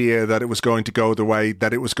idea that it was going to go the way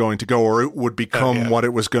that it was going to go, or it would become what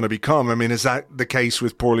it was going to become. I mean, is that the case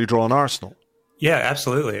with Poorly Drawn Arsenal? Yeah,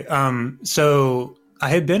 absolutely. So I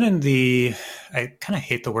had been I kind of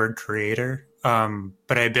hate the word creator,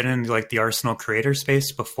 but I had been in like the Arsenal creator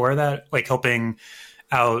space before that, like helping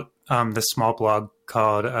out this small blog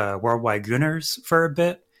called Worldwide Gooners for a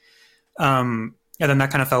bit. And then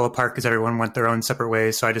that kind of fell apart because everyone went their own separate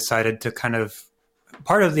ways. So I decided to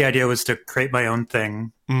part of the idea was to create my own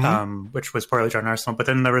thing, which was Poorly Drawn Arsenal. But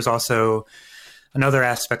then there was also another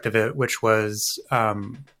aspect of it, which was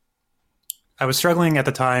I was struggling at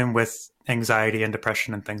the time with anxiety and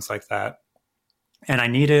depression and things like that. And I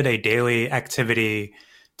needed a daily activity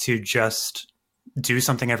to just do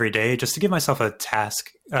something every day, just to give myself a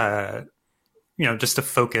task, just to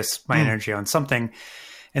focus my energy on something.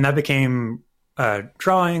 And that became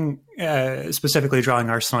specifically drawing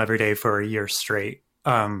Arsenal every day for a year straight.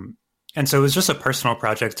 And so it was just a personal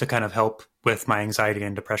project to kind of help with my anxiety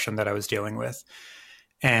and depression that I was dealing with.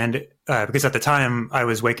 And because at the time I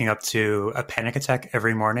was waking up to a panic attack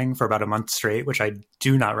every morning for about a month straight, which I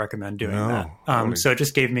do not recommend doing that. So it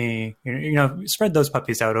just gave me, spread those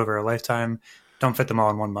puppies out over a lifetime. Don't fit them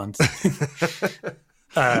all in 1 month.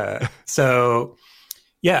 So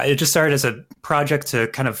yeah, it just started as a project to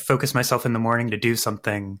kind of focus myself in the morning to do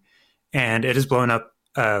something. And it has blown up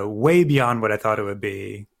way beyond what I thought it would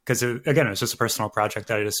be. Because again, it was just a personal project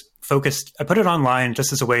that I just focused. I put it online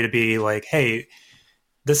just as a way to be like, hey,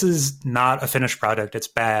 this is not a finished product. It's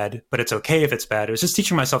bad, but it's okay if it's bad. It was just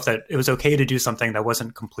teaching myself that it was okay to do something that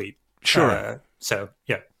wasn't complete. Sure. So,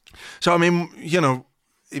 yeah. So, I mean,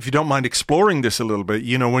 if you don't mind exploring this a little bit,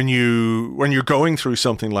 when you're going through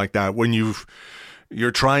something like that, when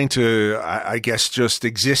you're trying to, I guess, just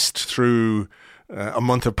exist through a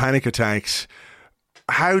month of panic attacks,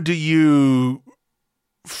 how do you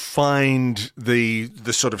find the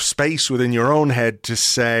sort of space within your own head to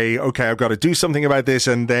say, okay, I've got to do something about this,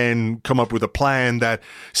 and then come up with a plan that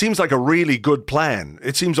seems like a really good plan?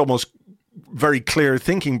 It seems almost very clear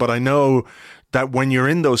thinking, but I know that when you're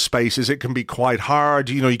in those spaces, it can be quite hard.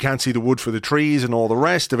 You can't see the wood for the trees and all the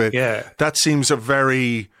rest of it. Yeah. That seems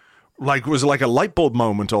was like a light bulb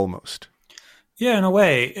moment almost. Yeah, in a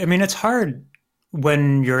way. I mean, it's hard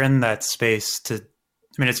when you're in that space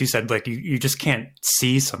as you said, like you just can't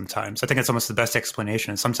see sometimes. I think it's almost the best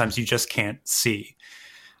explanation. Sometimes you just can't see.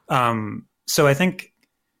 So I think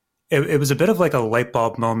it was a bit of like a light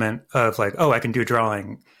bulb moment of like, oh, I can do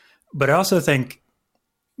drawing. But I also think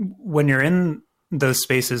when you're in those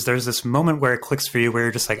spaces, there's this moment where it clicks for you where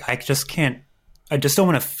you're just like, I just don't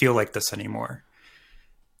want to feel like this anymore.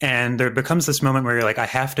 And there becomes this moment where you're like, I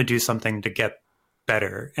have to do something to get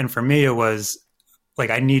better. And for me, it was like,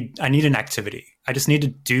 I need an activity. I just need to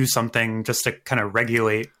do something just to kind of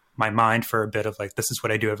regulate my mind for a bit of like, this is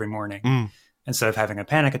what I do every morning instead of having a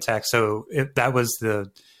panic attack. So that was the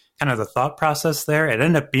kind of the thought process there. It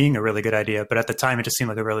ended up being a really good idea, but at the time it just seemed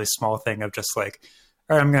like a really small thing of just like,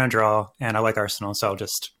 all right, I'm going to draw and I like Arsenal. So I'll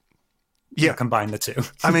just combine the two.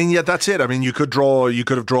 I mean, yeah, that's it. I mean, you could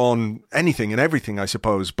have drawn anything and everything, I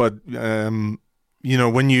suppose. But, when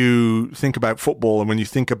you think about football and when you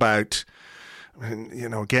think about,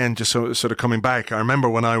 again, just sort of coming back, I remember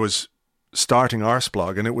when I was starting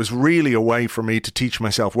Arsblog, and it was really a way for me to teach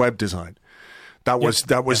myself web design. That was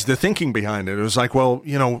the thinking behind it. It was like, well,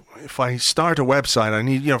 if I start a website, I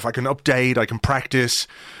need, if I can update, I can practice.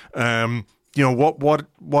 What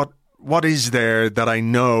is there that I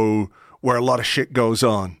know where a lot of shit goes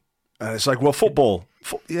on? And it's like, well, football.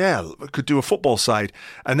 I could do a football site.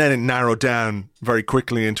 And then it narrowed down very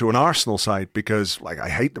quickly into an Arsenal site because, like, I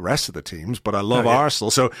hate the rest of the teams, but I love Arsenal.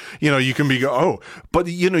 So, you can but,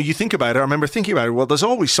 you think about it. I remember thinking about it. Well, there's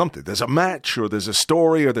always something. There's a match, or there's a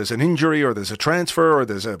story, or there's an injury, or there's a transfer, or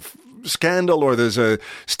there's a scandal, or there's a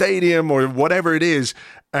stadium, or whatever it is.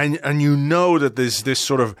 And that there's this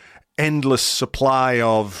sort of endless supply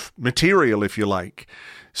of material, if you like.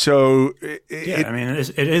 So it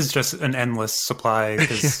is just an endless supply,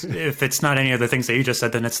 because if it's not any of the things that you just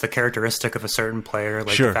said, then it's the characteristic of a certain player,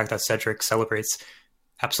 like the fact that Cedric celebrates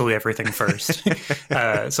absolutely everything first.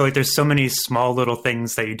 So like there's so many small little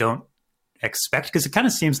things that you don't expect, because it kind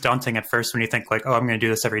of seems daunting at first when you think like, oh, I'm going to do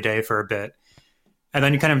this every day for a bit. And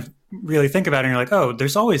then you kind of really think about it and you're like, oh,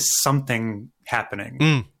 there's always something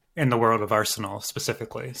happening in the world of Arsenal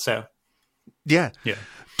specifically. So yeah.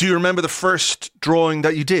 Do you remember the first drawing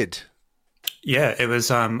that you did? Yeah, it was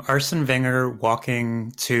Arsene Wenger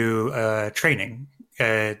walking to training.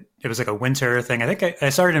 It was like a winter thing. I think I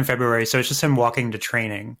started in February, so it's just him walking to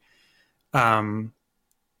training. And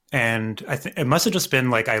I think it must have just been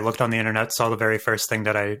like I looked on the internet, saw the very first thing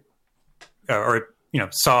that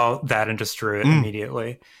saw that and just drew it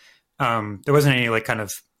immediately. There wasn't any like kind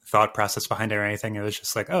of thought process behind it or anything. It was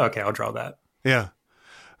just like, oh, okay, I'll draw that. Yeah.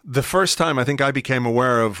 The first time I think I became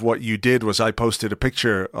aware of what you did was I posted a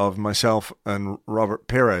picture of myself and Robert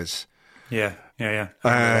Pires. Yeah.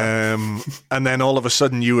 And then all of a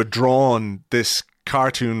sudden you had drawn this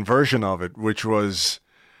cartoon version of it, which was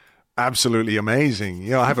absolutely amazing.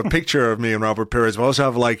 You know, I have a picture of me and Robert Pires. I also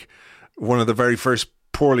have like one of the very first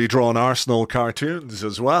poorly drawn Arsenal cartoons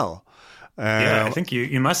as well. I think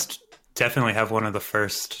you must definitely have one of the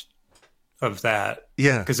first of that.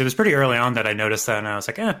 Yeah. Because it was pretty early on that I noticed that, and I was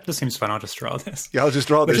like, this seems fun. I'll just draw this. Yeah, I'll just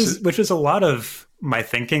draw this. Which is a lot of my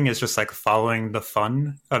thinking is just like following the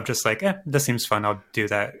fun of just like, this seems fun. I'll do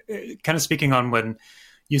that. Kind of speaking on when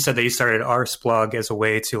you said that you started Arsblog as a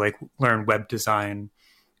way to like learn web design.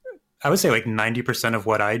 I would say like 90% of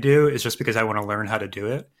what I do is just because I want to learn how to do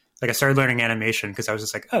it. Like I started learning animation because I was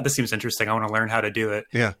just like, this seems interesting. I want to learn how to do it.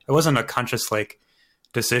 Yeah. It wasn't a conscious like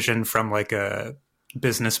decision from like a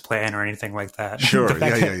business plan or anything like that. Sure.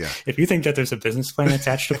 Yeah. If you think that there's a business plan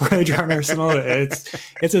attached to Poorly Drawn Arsenal, it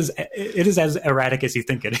is as erratic as you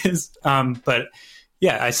think it is. But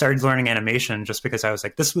yeah, I started learning animation just because I was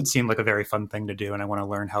like, this would seem like a very fun thing to do, and I want to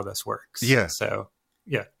learn how this works. Yeah. So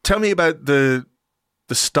yeah. Tell me about the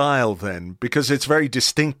style then, because it's very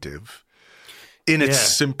distinctive in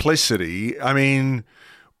its simplicity. I mean,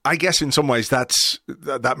 I guess in some ways that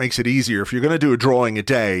makes it easier. If you're going to do a drawing a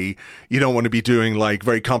day, you don't want to be doing like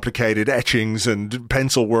very complicated etchings and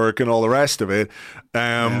pencil work and all the rest of it.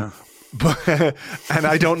 But, and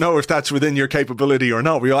I don't know if that's within your capability or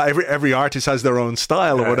not. Every artist has their own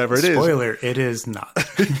style or whatever it is. Spoiler, it is not.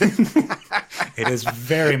 It is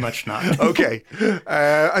very much not. Okay.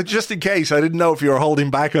 Just in case, I didn't know if you were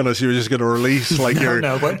holding back on us. You were just going to release like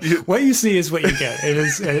No, what you see is what you get.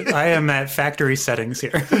 I am at factory settings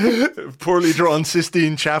here. Poorly drawn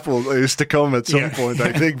Sistine Chapel is to come at some point,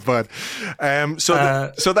 I think. But so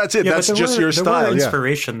that's it. That's just your style. There were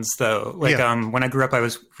inspirations, though. Like when I grew up, I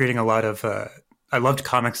was reading a lot of. I loved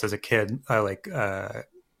comics as a kid. I like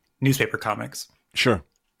newspaper comics. Sure.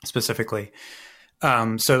 Specifically.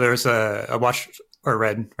 So there's I watched or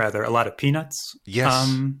read rather a lot of Peanuts.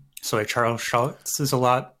 Yes. So like Charles Schultz is a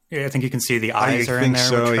lot. I think you can see the eyes are in there.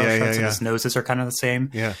 So. And his noses are kind of the same.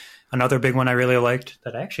 Yeah. Another big one I really liked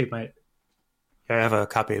that I actually might. I have a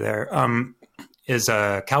copy there. Is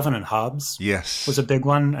Calvin and Hobbes. Yes. Was a big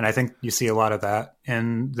one, and I think you see a lot of that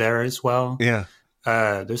in there as well. Yeah.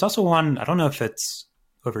 There's also one, I don't know if it's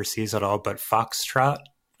overseas at all, but Foxtrot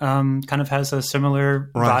kind of has a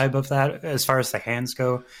similar vibe of that as far as the hands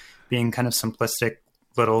go, being kind of simplistic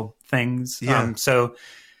little things. Yeah. So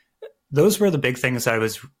those were the big things I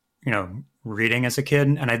was, reading as a kid.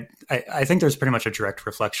 And I think there's pretty much a direct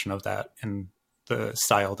reflection of that in the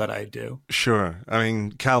style that I do. Sure. I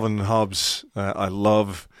mean, Calvin and Hobbes, I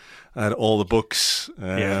love all the books.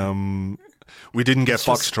 We didn't get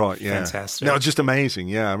Foxtrot. Yeah, fantastic. No, just amazing.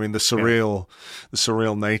 Yeah, I mean the surreal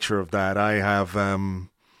nature of that. I have a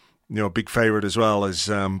big favorite as well is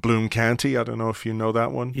Bloom County. I don't know if you know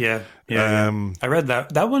that one. Yeah. I read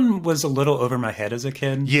that. That one was a little over my head as a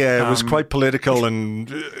kid. Yeah, it was quite political and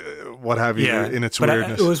what have you in its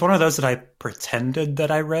weirdness. It was one of those that I pretended that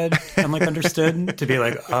I read and like understood to be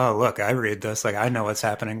like, oh, look, I read this. Like I know what's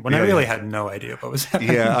happening. When I really had no idea what was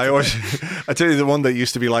happening. Yeah, I tell you the one that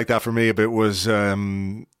used to be like that for me a bit was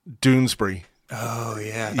Doonesbury. Oh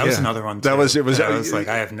yeah, that was another one too. I was like,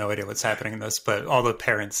 I have no idea what's happening in this, but all the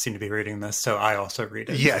parents seem to be reading this, so I also read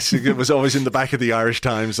it. Yes, it was always in the back of the Irish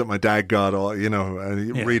Times that my dad got.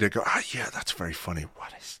 Read it, go, yeah, that's very funny.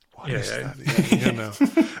 What is that?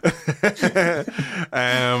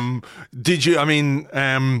 Did you? I mean,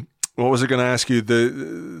 what was I going to ask you?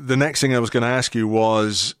 The next thing I was going to ask you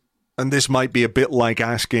was, and this might be a bit like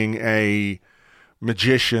asking a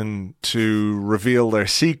magician to reveal their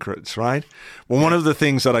secrets, right? Well, one of the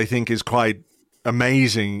things that I think is quite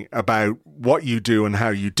amazing about what you do and how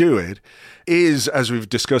you do it is, as we've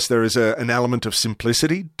discussed, there is an element of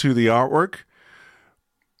simplicity to the artwork,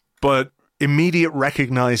 but immediate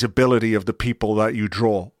recognizability of the people that you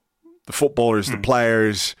draw. The footballers, the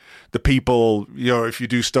players, the people, if you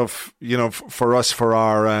do stuff, for us, for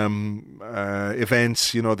our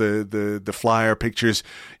events, the flyer pictures,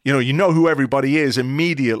 you know who everybody is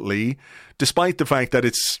immediately, despite the fact that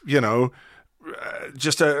it's,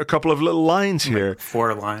 just a couple of little lines here.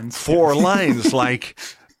 4 lines. 4 lines. Like,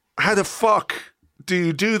 how the fuck do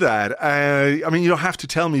you do that? I mean, you don't have to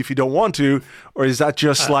tell me if you don't want to, or is that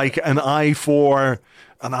just like an eye for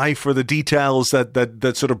the details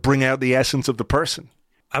that sort of bring out the essence of the person?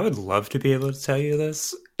 I would love to be able to tell you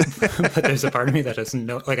this, but there's a part of me that doesn't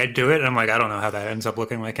know. Like I do it and I'm like, I don't know how that ends up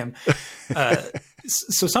looking like him.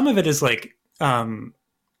 So some of it is like,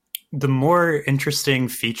 the more interesting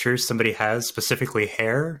features somebody has, specifically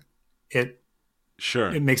hair, it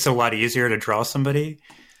makes it a lot easier to draw somebody.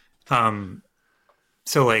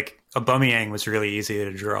 So like Aubameyang was really easy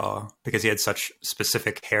to draw because he had such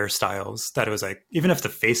specific hairstyles that it was like, even if the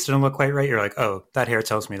face didn't look quite right, you're like, oh, that hair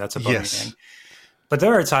tells me that's Aubameyang. Yes. But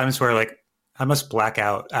there are times where like I must black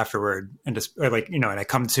out afterward and just like, and I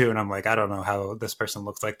come to and I'm like, I don't know how this person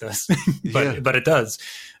looks like this, but it does.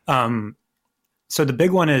 So the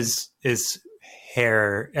big one is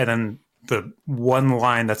hair, and then the one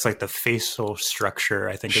line that's like the facial structure,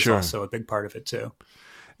 I think, is also a big part of it too.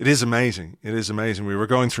 It is amazing. It is amazing. We were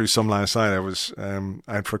going through some last night. I was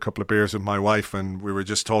out for a couple of beers with my wife, and we were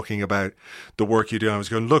just talking about the work you do. I was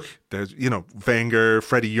going, look, there's Wenger,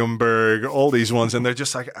 Freddie Ljungberg, all these ones, and they're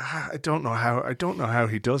just like, I don't know how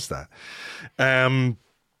he does that.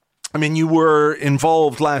 I mean, you were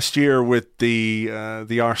involved last year with the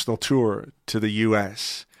Arsenal tour to the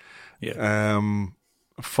US. Yeah.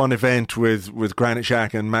 A fun event with Granit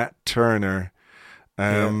Xhaka and Matt Turner.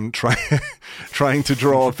 Trying to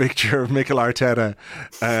draw a picture of Mikel Arteta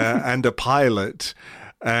and a pilot.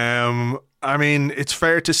 I mean, it's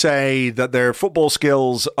fair to say that their football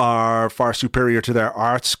skills are far superior to their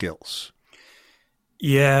art skills.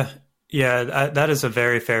 Yeah, that is a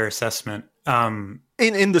very fair assessment.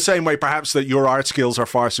 In the same way, perhaps, that your art skills are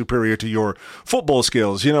far superior to your football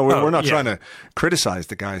skills. We're not trying to criticize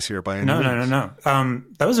the guys here by any means. No.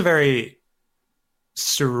 That was a very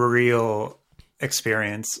surreal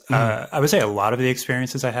experience. I would say a lot of the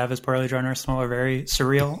experiences I have as Poorly Drawn Arsenal are very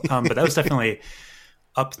surreal, but that was definitely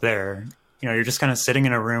up there. You're just kind of sitting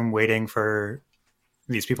in a room waiting for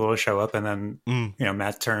these people to show up, and then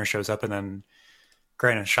Matt Turner shows up, and then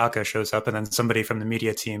Granit Xhaka shows up, and then somebody from the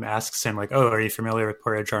media team asks him, like, oh, are you familiar with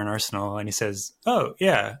Poorly Drawn Arsenal? And he says, oh,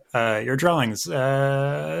 yeah, your drawings,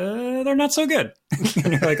 they're not so good.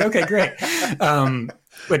 And you're like, okay, great.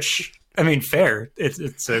 Which, I mean, fair.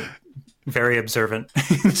 It's a very observant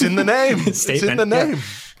It's in the name. Statement. It's in the name. Yeah.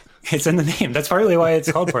 It's in the name. That's partly why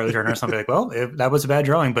it's called Poorly Drawn Arsenal. Like, well, that was a bad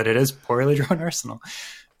drawing, but it is Poorly Drawn Arsenal.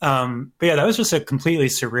 But yeah, that was just a completely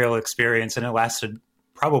surreal experience, and it lasted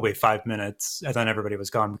probably 5 minutes, and then everybody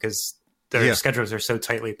was gone because their schedules are so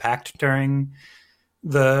tightly packed during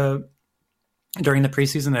the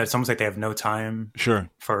preseason that it's almost like they have no time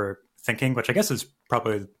for thinking, which I guess is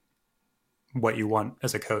probably what you want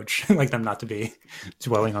as a coach, like them not to be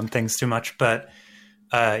dwelling on things too much. But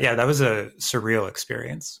that was a surreal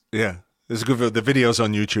experience. Yeah. It's good. The video's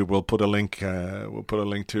on YouTube. We'll put a link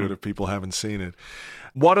to it if people haven't seen it.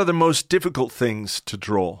 What are the most difficult things to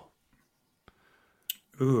draw?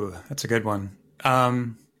 Ooh, that's a good one.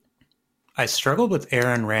 I struggled with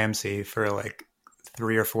Aaron Ramsey for like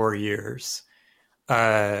 3 or 4 years.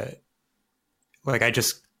 I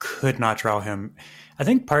just could not draw him. I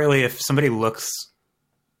think partly if somebody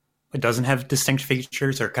it doesn't have distinct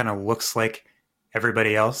features or kind of looks like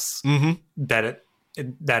everybody else, that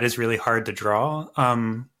is really hard to draw.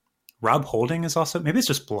 Rob Holding is also, maybe it's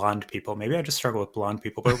just blonde people. Maybe I just struggle with blonde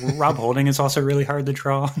people, but Rob Holding is also really hard to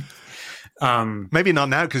draw. Maybe not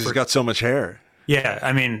now because he's got so much hair. Yeah,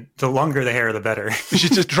 I mean, the longer the hair, the better. You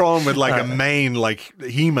should just draw him with like a mane, like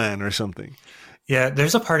He-Man or something. Yeah,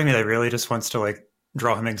 there's a part of me that really just wants to like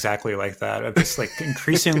draw him exactly like that. I just like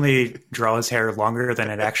increasingly draw his hair longer than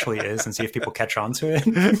it actually is and see if people catch on to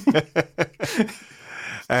it.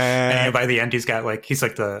 And by the end, he's like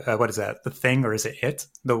the what is that? The Thing, or is it It?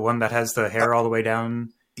 The one that has the hair all the way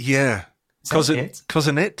down. Yeah, Cousin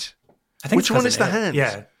It. I think. Which one is the hand?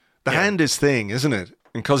 Yeah, the hand is Thing, isn't it?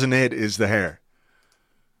 And Cousin It is the hair.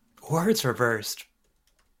 Or it's reversed,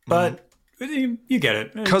 but you get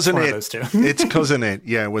it. Cousin It. Those two. It's Cousin It,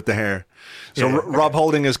 yeah, with the hair. So Rob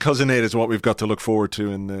Holding as Cousin It is what we've got to look forward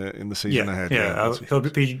to in the season ahead. Yeah, he'll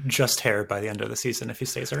be just hair by the end of the season if he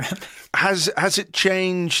stays around. Has it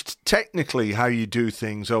changed technically how you do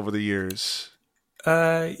things over the years?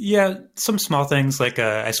 Yeah, some small things like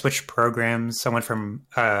I switched programs. I went from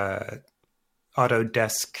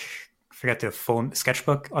Autodesk, forget the full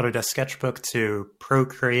sketchbook, Autodesk Sketchbook, to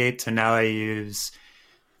Procreate, and now I use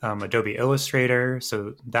Adobe Illustrator.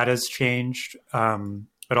 So that has changed.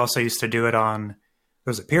 But also used to do it there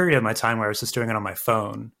was a period of my time where I was just doing it on my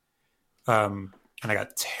phone. And I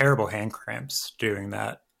got terrible hand cramps doing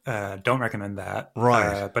that. Don't recommend that.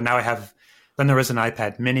 Right. But now then there was an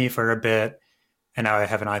iPad mini for a bit, and now I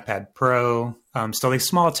have an iPad Pro. So these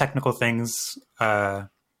small technical things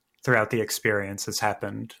throughout the experience has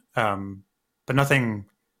happened. But nothing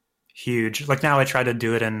huge. Like now I try to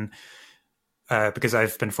do it because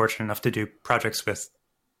I've been fortunate enough to do projects with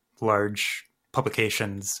large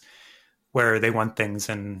publications where they want things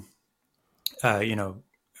in,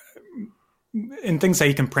 in things that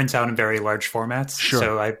you can print out in very large formats. Sure.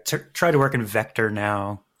 So I try to work in vector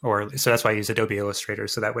now, so that's why I use Adobe Illustrator.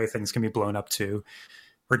 So that way things can be blown up to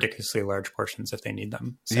ridiculously large portions if they need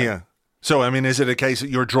them. So. Yeah. So, I mean, is it a case that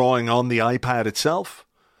you're drawing on the iPad itself?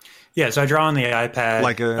 Yeah. So I draw on the iPad.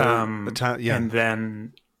 Like yeah. And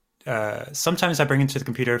then sometimes I bring it to the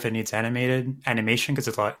computer if it needs animation, because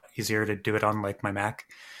it's a lot easier to do it on like my Mac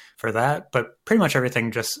for that. But pretty much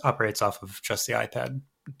everything just operates off of just the iPad.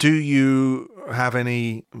 Do you have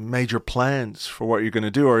any major plans for what you're going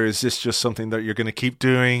to do, or is this just something that you're going to keep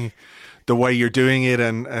doing the way you're doing it,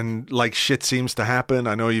 and like shit seems to happen?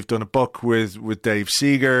 I know you've done a book with Dave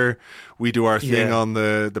Seeger. We do our thing on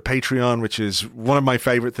the Patreon, which is one of my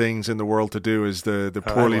favorite things in the world to do, is the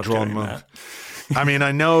poorly drawn month. I mean,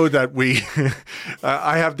 I know that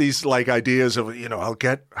I have these like ideas of, I'll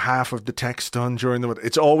get half of the text done during the month.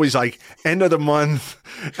 It's always like end of the month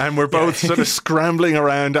and we're both sort of scrambling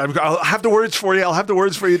around. I'll have the words for you.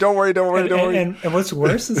 Don't worry. And what's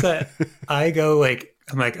worse is that I'm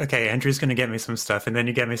like, okay, Andrew's going to get me some stuff. And then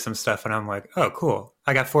you get me some stuff. And I'm like, oh, cool.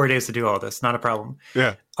 I got 4 days to do all this. Not a problem.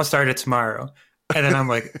 Yeah. I'll start it tomorrow. And then I'm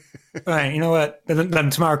like, all right, you know what? And then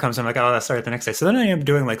tomorrow comes. I'm like, oh, I'll start it the next day. So then I am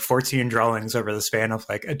doing like 14 drawings over the span of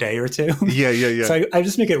like a day or two. Yeah. So I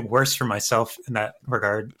just make it worse for myself in that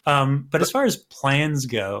regard. But as far as plans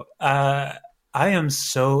go, I am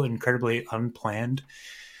so incredibly unplanned.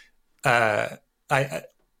 I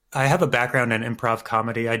have a background in improv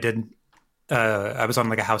comedy. I was on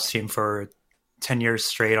like a house team for 10 years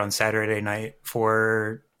straight on Saturday night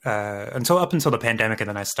for until the pandemic, and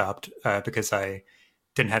then I stopped because I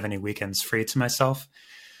didn't have any weekends free to myself.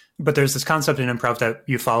 But there's this concept in improv that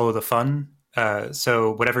you follow the fun.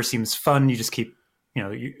 So whatever seems fun, you just keep,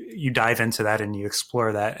 you dive into that and you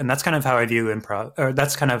explore that. And that's kind of how I view improv, or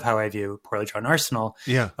that's kind of how I view Poorly Drawn Arsenal.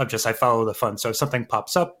 Yeah. Of just, I follow the fun. So if something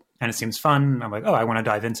pops up and it seems fun, I'm like, oh, I want to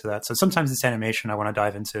dive into that. So sometimes it's animation. I want to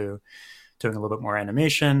dive into doing a little bit more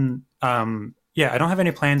animation. I don't have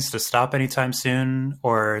any plans to stop anytime soon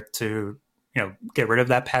or to, get rid of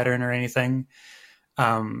that pattern or anything.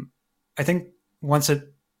 I think once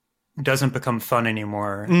it doesn't become fun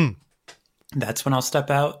anymore, that's when I'll step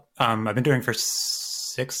out. I've been doing for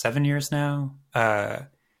 6-7 years now. And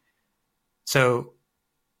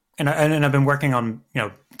I've been working on,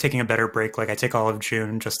 taking a better break. Like I take all of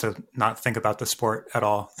June just to not think about the sport at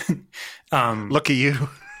all. Lucky you.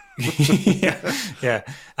 Yeah.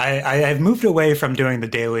 I've moved away from doing the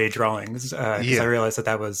daily drawings because I realized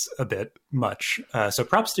that was a bit much. So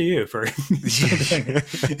props to you for something.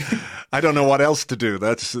 I don't know what else to do.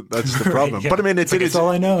 That's the problem. Yeah. But I mean, it's all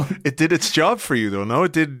I know. It did its job for you, though. No,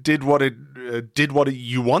 it did what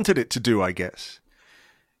you wanted it to do, I guess.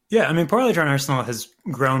 Yeah, I mean, Poorly Drawn Arsenal has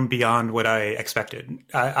grown beyond what I expected.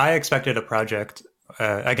 I expected a project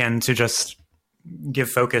again to just give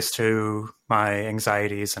focus to my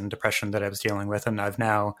anxieties and depression that I was dealing with. And I've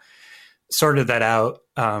now sorted that out.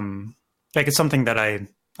 It's something that I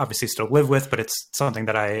obviously still live with, but it's something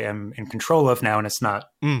that I am in control of now. And it's not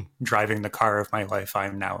driving the car of my life.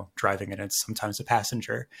 I'm now driving it. It's sometimes a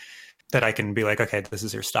passenger that I can be like, okay, this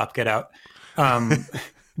is your stop, get out.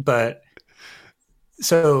 But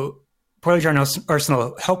so Poorly Drawn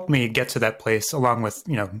Arsenal helped me get to that place, along with,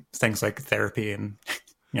 things like therapy and,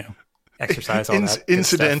 exercise, all that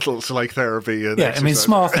incidentals like therapy and exercise. I mean,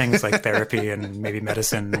 small things like therapy and maybe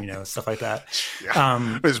medicine, stuff like that.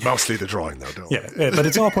 It's mostly the drawing, though, don't but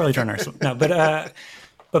it's all Poorly Drawn Arsenal. No,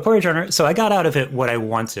 but Poorly Drawn. So I got out of it what I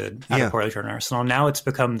wanted out of Poorly Drawn Arsenal. Now it's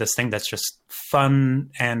become this thing that's just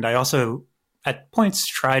fun, and I also at points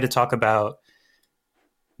try to talk about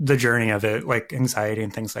the journey of it, like anxiety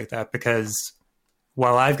and things like that, because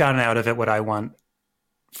while I've gotten out of it what I want,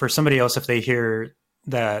 for somebody else, if they hear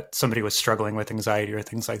that somebody was struggling with anxiety or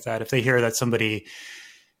things like that, if they hear that somebody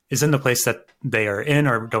is in the place that they are in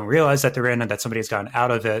or don't realize that they're in, and that somebody has gotten out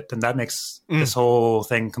of it, then that makes this whole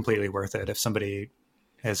thing completely worth it. If somebody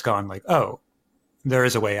has gone like, oh, there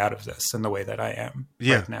is a way out of this in the way that I am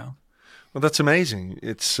right now. Well, that's amazing.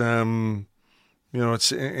 It's,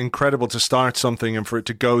 it's incredible to start something and for it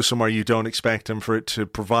to go somewhere you don't expect, and for it to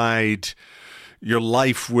provide your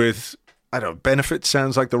life with, I don't know, benefit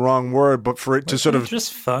sounds like the wrong word, but for it to sort of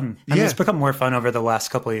just fun. I mean, it's become more fun over the last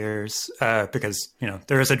couple of years because,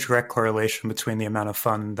 there is a direct correlation between the amount of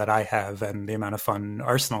fun that I have and the amount of fun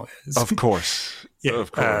Arsenal is. Of course.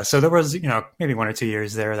 Of course. So there was, maybe 1 or 2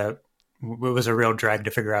 years there that it was a real drag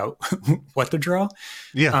to figure out what to draw.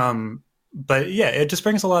 Yeah. But it just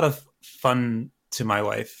brings a lot of fun to my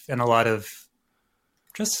life and a lot of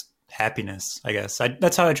just happiness, I guess.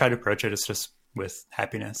 That's how I try to approach it. It's just with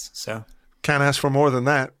happiness. So. Can't ask for more than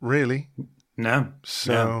that, really. No.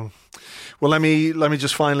 So, Well, let me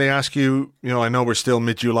just finally ask you, I know we're still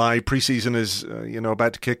mid-July. Preseason is,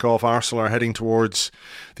 about to kick off. Arsenal are heading towards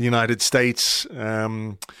the United States.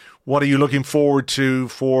 What are you looking forward to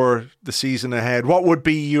for the season ahead? What would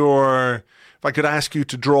be if I could ask you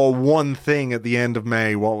to draw one thing at the end of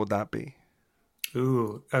May, what would that be?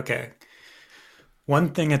 Ooh, okay.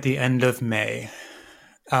 One thing at the end of May.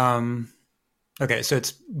 Okay, so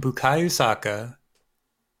it's Bukayo Saka,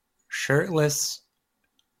 shirtless,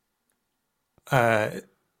 not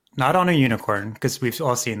on a unicorn, because we've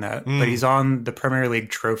all seen that, but he's on the Premier League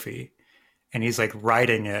trophy, and he's like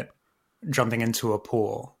riding it, jumping into a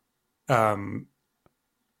pool. And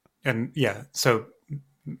yeah, so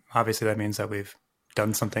obviously that means that we've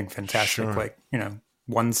done something fantastic, Sure.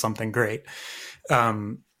 won something great.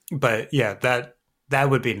 But yeah, that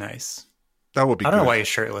would be nice. That would be I don't know good. why he's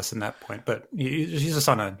shirtless in that point, but he's just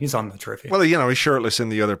he's on the trophy. Well, he's shirtless in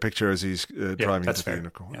the other picture as he's driving that's the fair.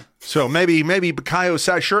 unicorn. Yeah. So maybe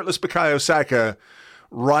shirtless Bukayo Saka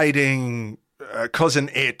riding Cousin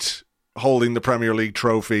It, holding the Premier League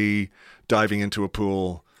trophy, diving into a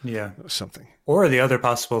pool, Yeah. something. Or the other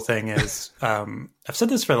possible thing is, I've said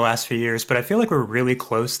this for the last few years, but I feel like we're really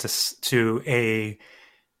close to a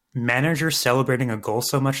manager celebrating a goal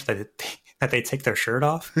so much that they take their shirt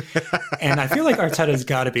off. And I feel like Arteta's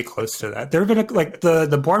got to be close to that. There have been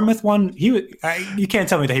the Bournemouth one. You can't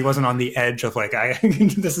tell me that he wasn't on the edge of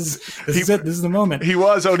this is it. This is the moment. He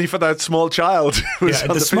was only for that small child. who was Yeah,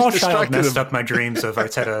 on the pitch small child distracting messed him. up my dreams of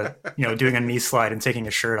Arteta, doing a knee slide and taking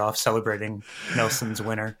his shirt off, celebrating Nelson's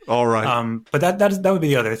winner. All right. But that would be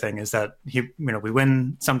the other thing, is that we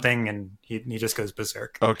win something and he just goes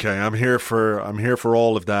berserk. Okay, I'm here for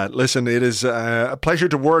all of that. Listen, it is a pleasure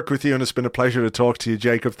to work with you, and it's been a pleasure to talk to you,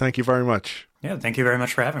 Jacob. Thank you very much. Yeah, thank you very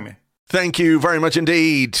much for having me. Thank you very much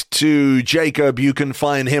indeed to Jacob. You can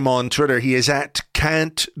find him on Twitter. He is at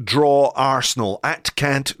Can't Draw Arsenal. At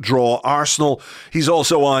Can't Draw Arsenal. He's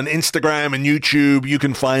also on Instagram and YouTube. You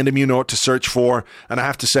can find him. You know what to search for. And I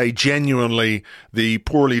have to say, genuinely, the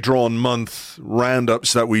Poorly Drawn Month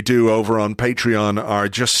roundups that we do over on Patreon are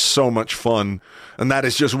just so much fun. And that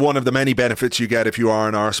is just one of the many benefits you get if you are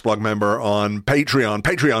an Arsblog member on Patreon.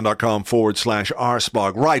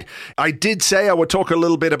 Patreon.com/Arsblog. Right. I did say I would talk a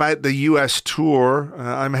little bit about the US tour.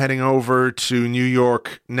 I'm heading over to New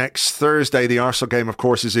York next Thursday. The Arsenal game, of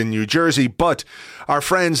course, is in New Jersey. But our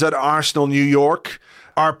friends at Arsenal New York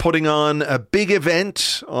are putting on a big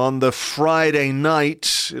event on the Friday night.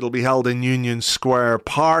 It'll be held in Union Square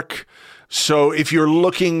Park. So if you're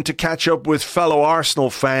looking to catch up with fellow Arsenal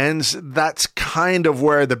fans, that's kind of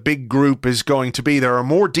where the big group is going to be. There are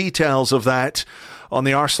more details of that on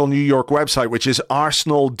the Arsenal New York website, which is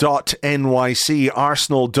arsenal.nyc,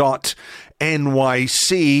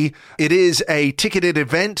 arsenal.nyc. It is a ticketed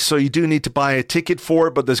event, so you do need to buy a ticket for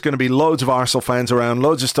it, but there's going to be loads of Arsenal fans around,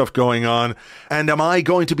 loads of stuff going on. And am I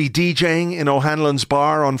going to be DJing in O'Hanlon's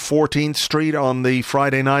Bar on 14th Street on the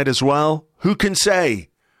Friday night as well? Who can say?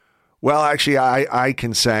 Well, actually, I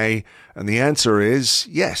can say, and the answer is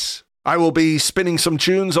yes. I will be spinning some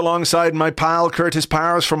tunes alongside my pal Curtis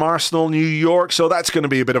Powers from Arsenal New York, so that's going to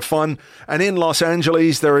be a bit of fun. And in Los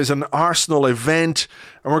Angeles, there is an Arsenal event,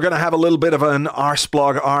 and we're going to have a little bit of an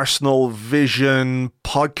Arsblog Arsenal Vision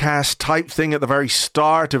podcast type thing at the very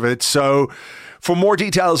start of it. So for more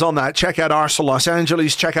details on that, check out Arsenal Los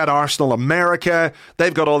Angeles, check out Arsenal America.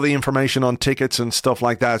 They've got all the information on tickets and stuff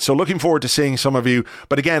like that. So looking forward to seeing some of you.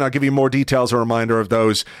 But again, I'll give you more details, a reminder of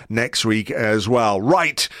those next week as well.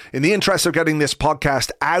 Right. In the interest of getting this podcast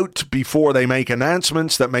out before they make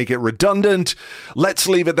announcements that make it redundant, let's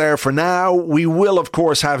leave it there for now. We will, of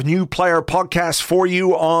course, have new player podcasts for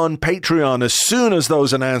you on Patreon as soon as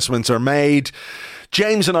those announcements are made.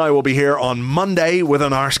 James and I will be here on Monday with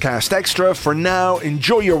an Arscast Extra. For now,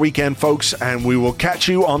 enjoy your weekend, folks, and we will catch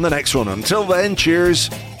you on the next one. Until then, cheers.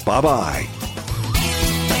 Bye-bye.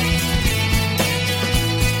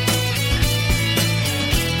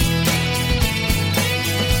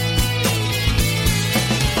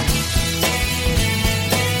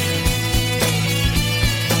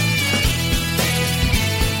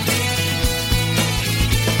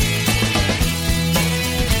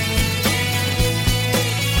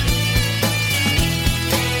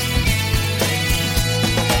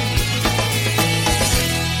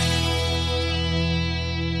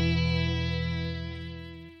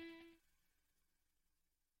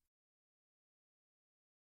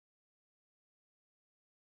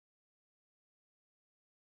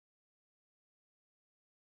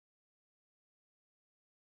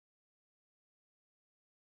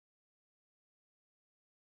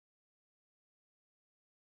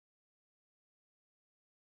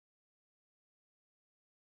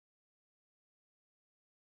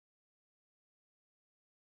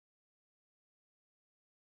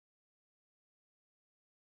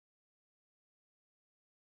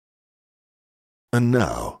 And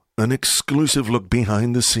now, an exclusive look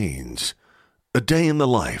behind the scenes. A day in the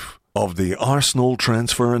life of the Arsenal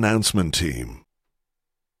transfer announcement team.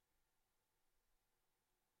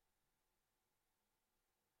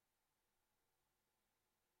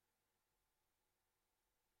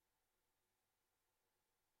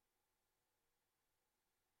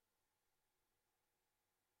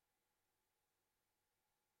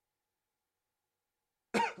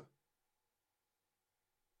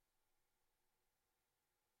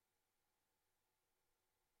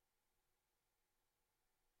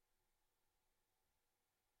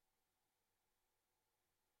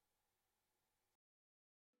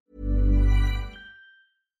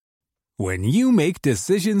 When you make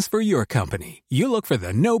decisions for your company, you look for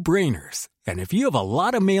the no-brainers. And if you have a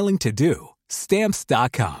lot of mailing to do,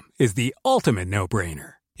 Stamps.com is the ultimate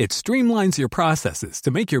no-brainer. It streamlines your processes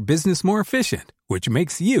to make your business more efficient, which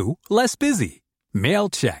makes you less busy. Mail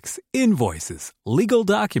checks, invoices, legal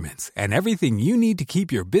documents, and everything you need to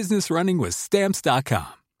keep your business running with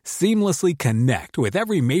Stamps.com. Seamlessly connect with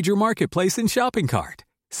every major marketplace and shopping cart.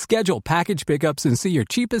 Schedule package pickups and see your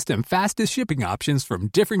cheapest and fastest shipping options from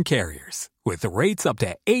different carriers, with rates up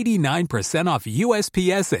to 89% off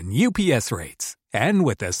USPS and UPS rates. And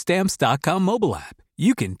with the Stamps.com mobile app,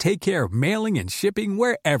 you can take care of mailing and shipping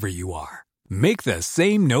wherever you are. Make the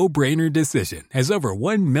same no-brainer decision as over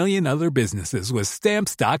 1 million other businesses with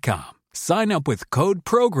Stamps.com. Sign up with code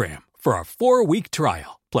PROGRAM for a 4-week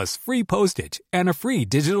trial, plus free postage and a free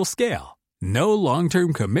digital scale. No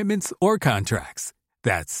long-term commitments or contracts.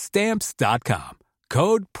 That's Stamps.com.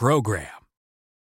 Code PROGRAM.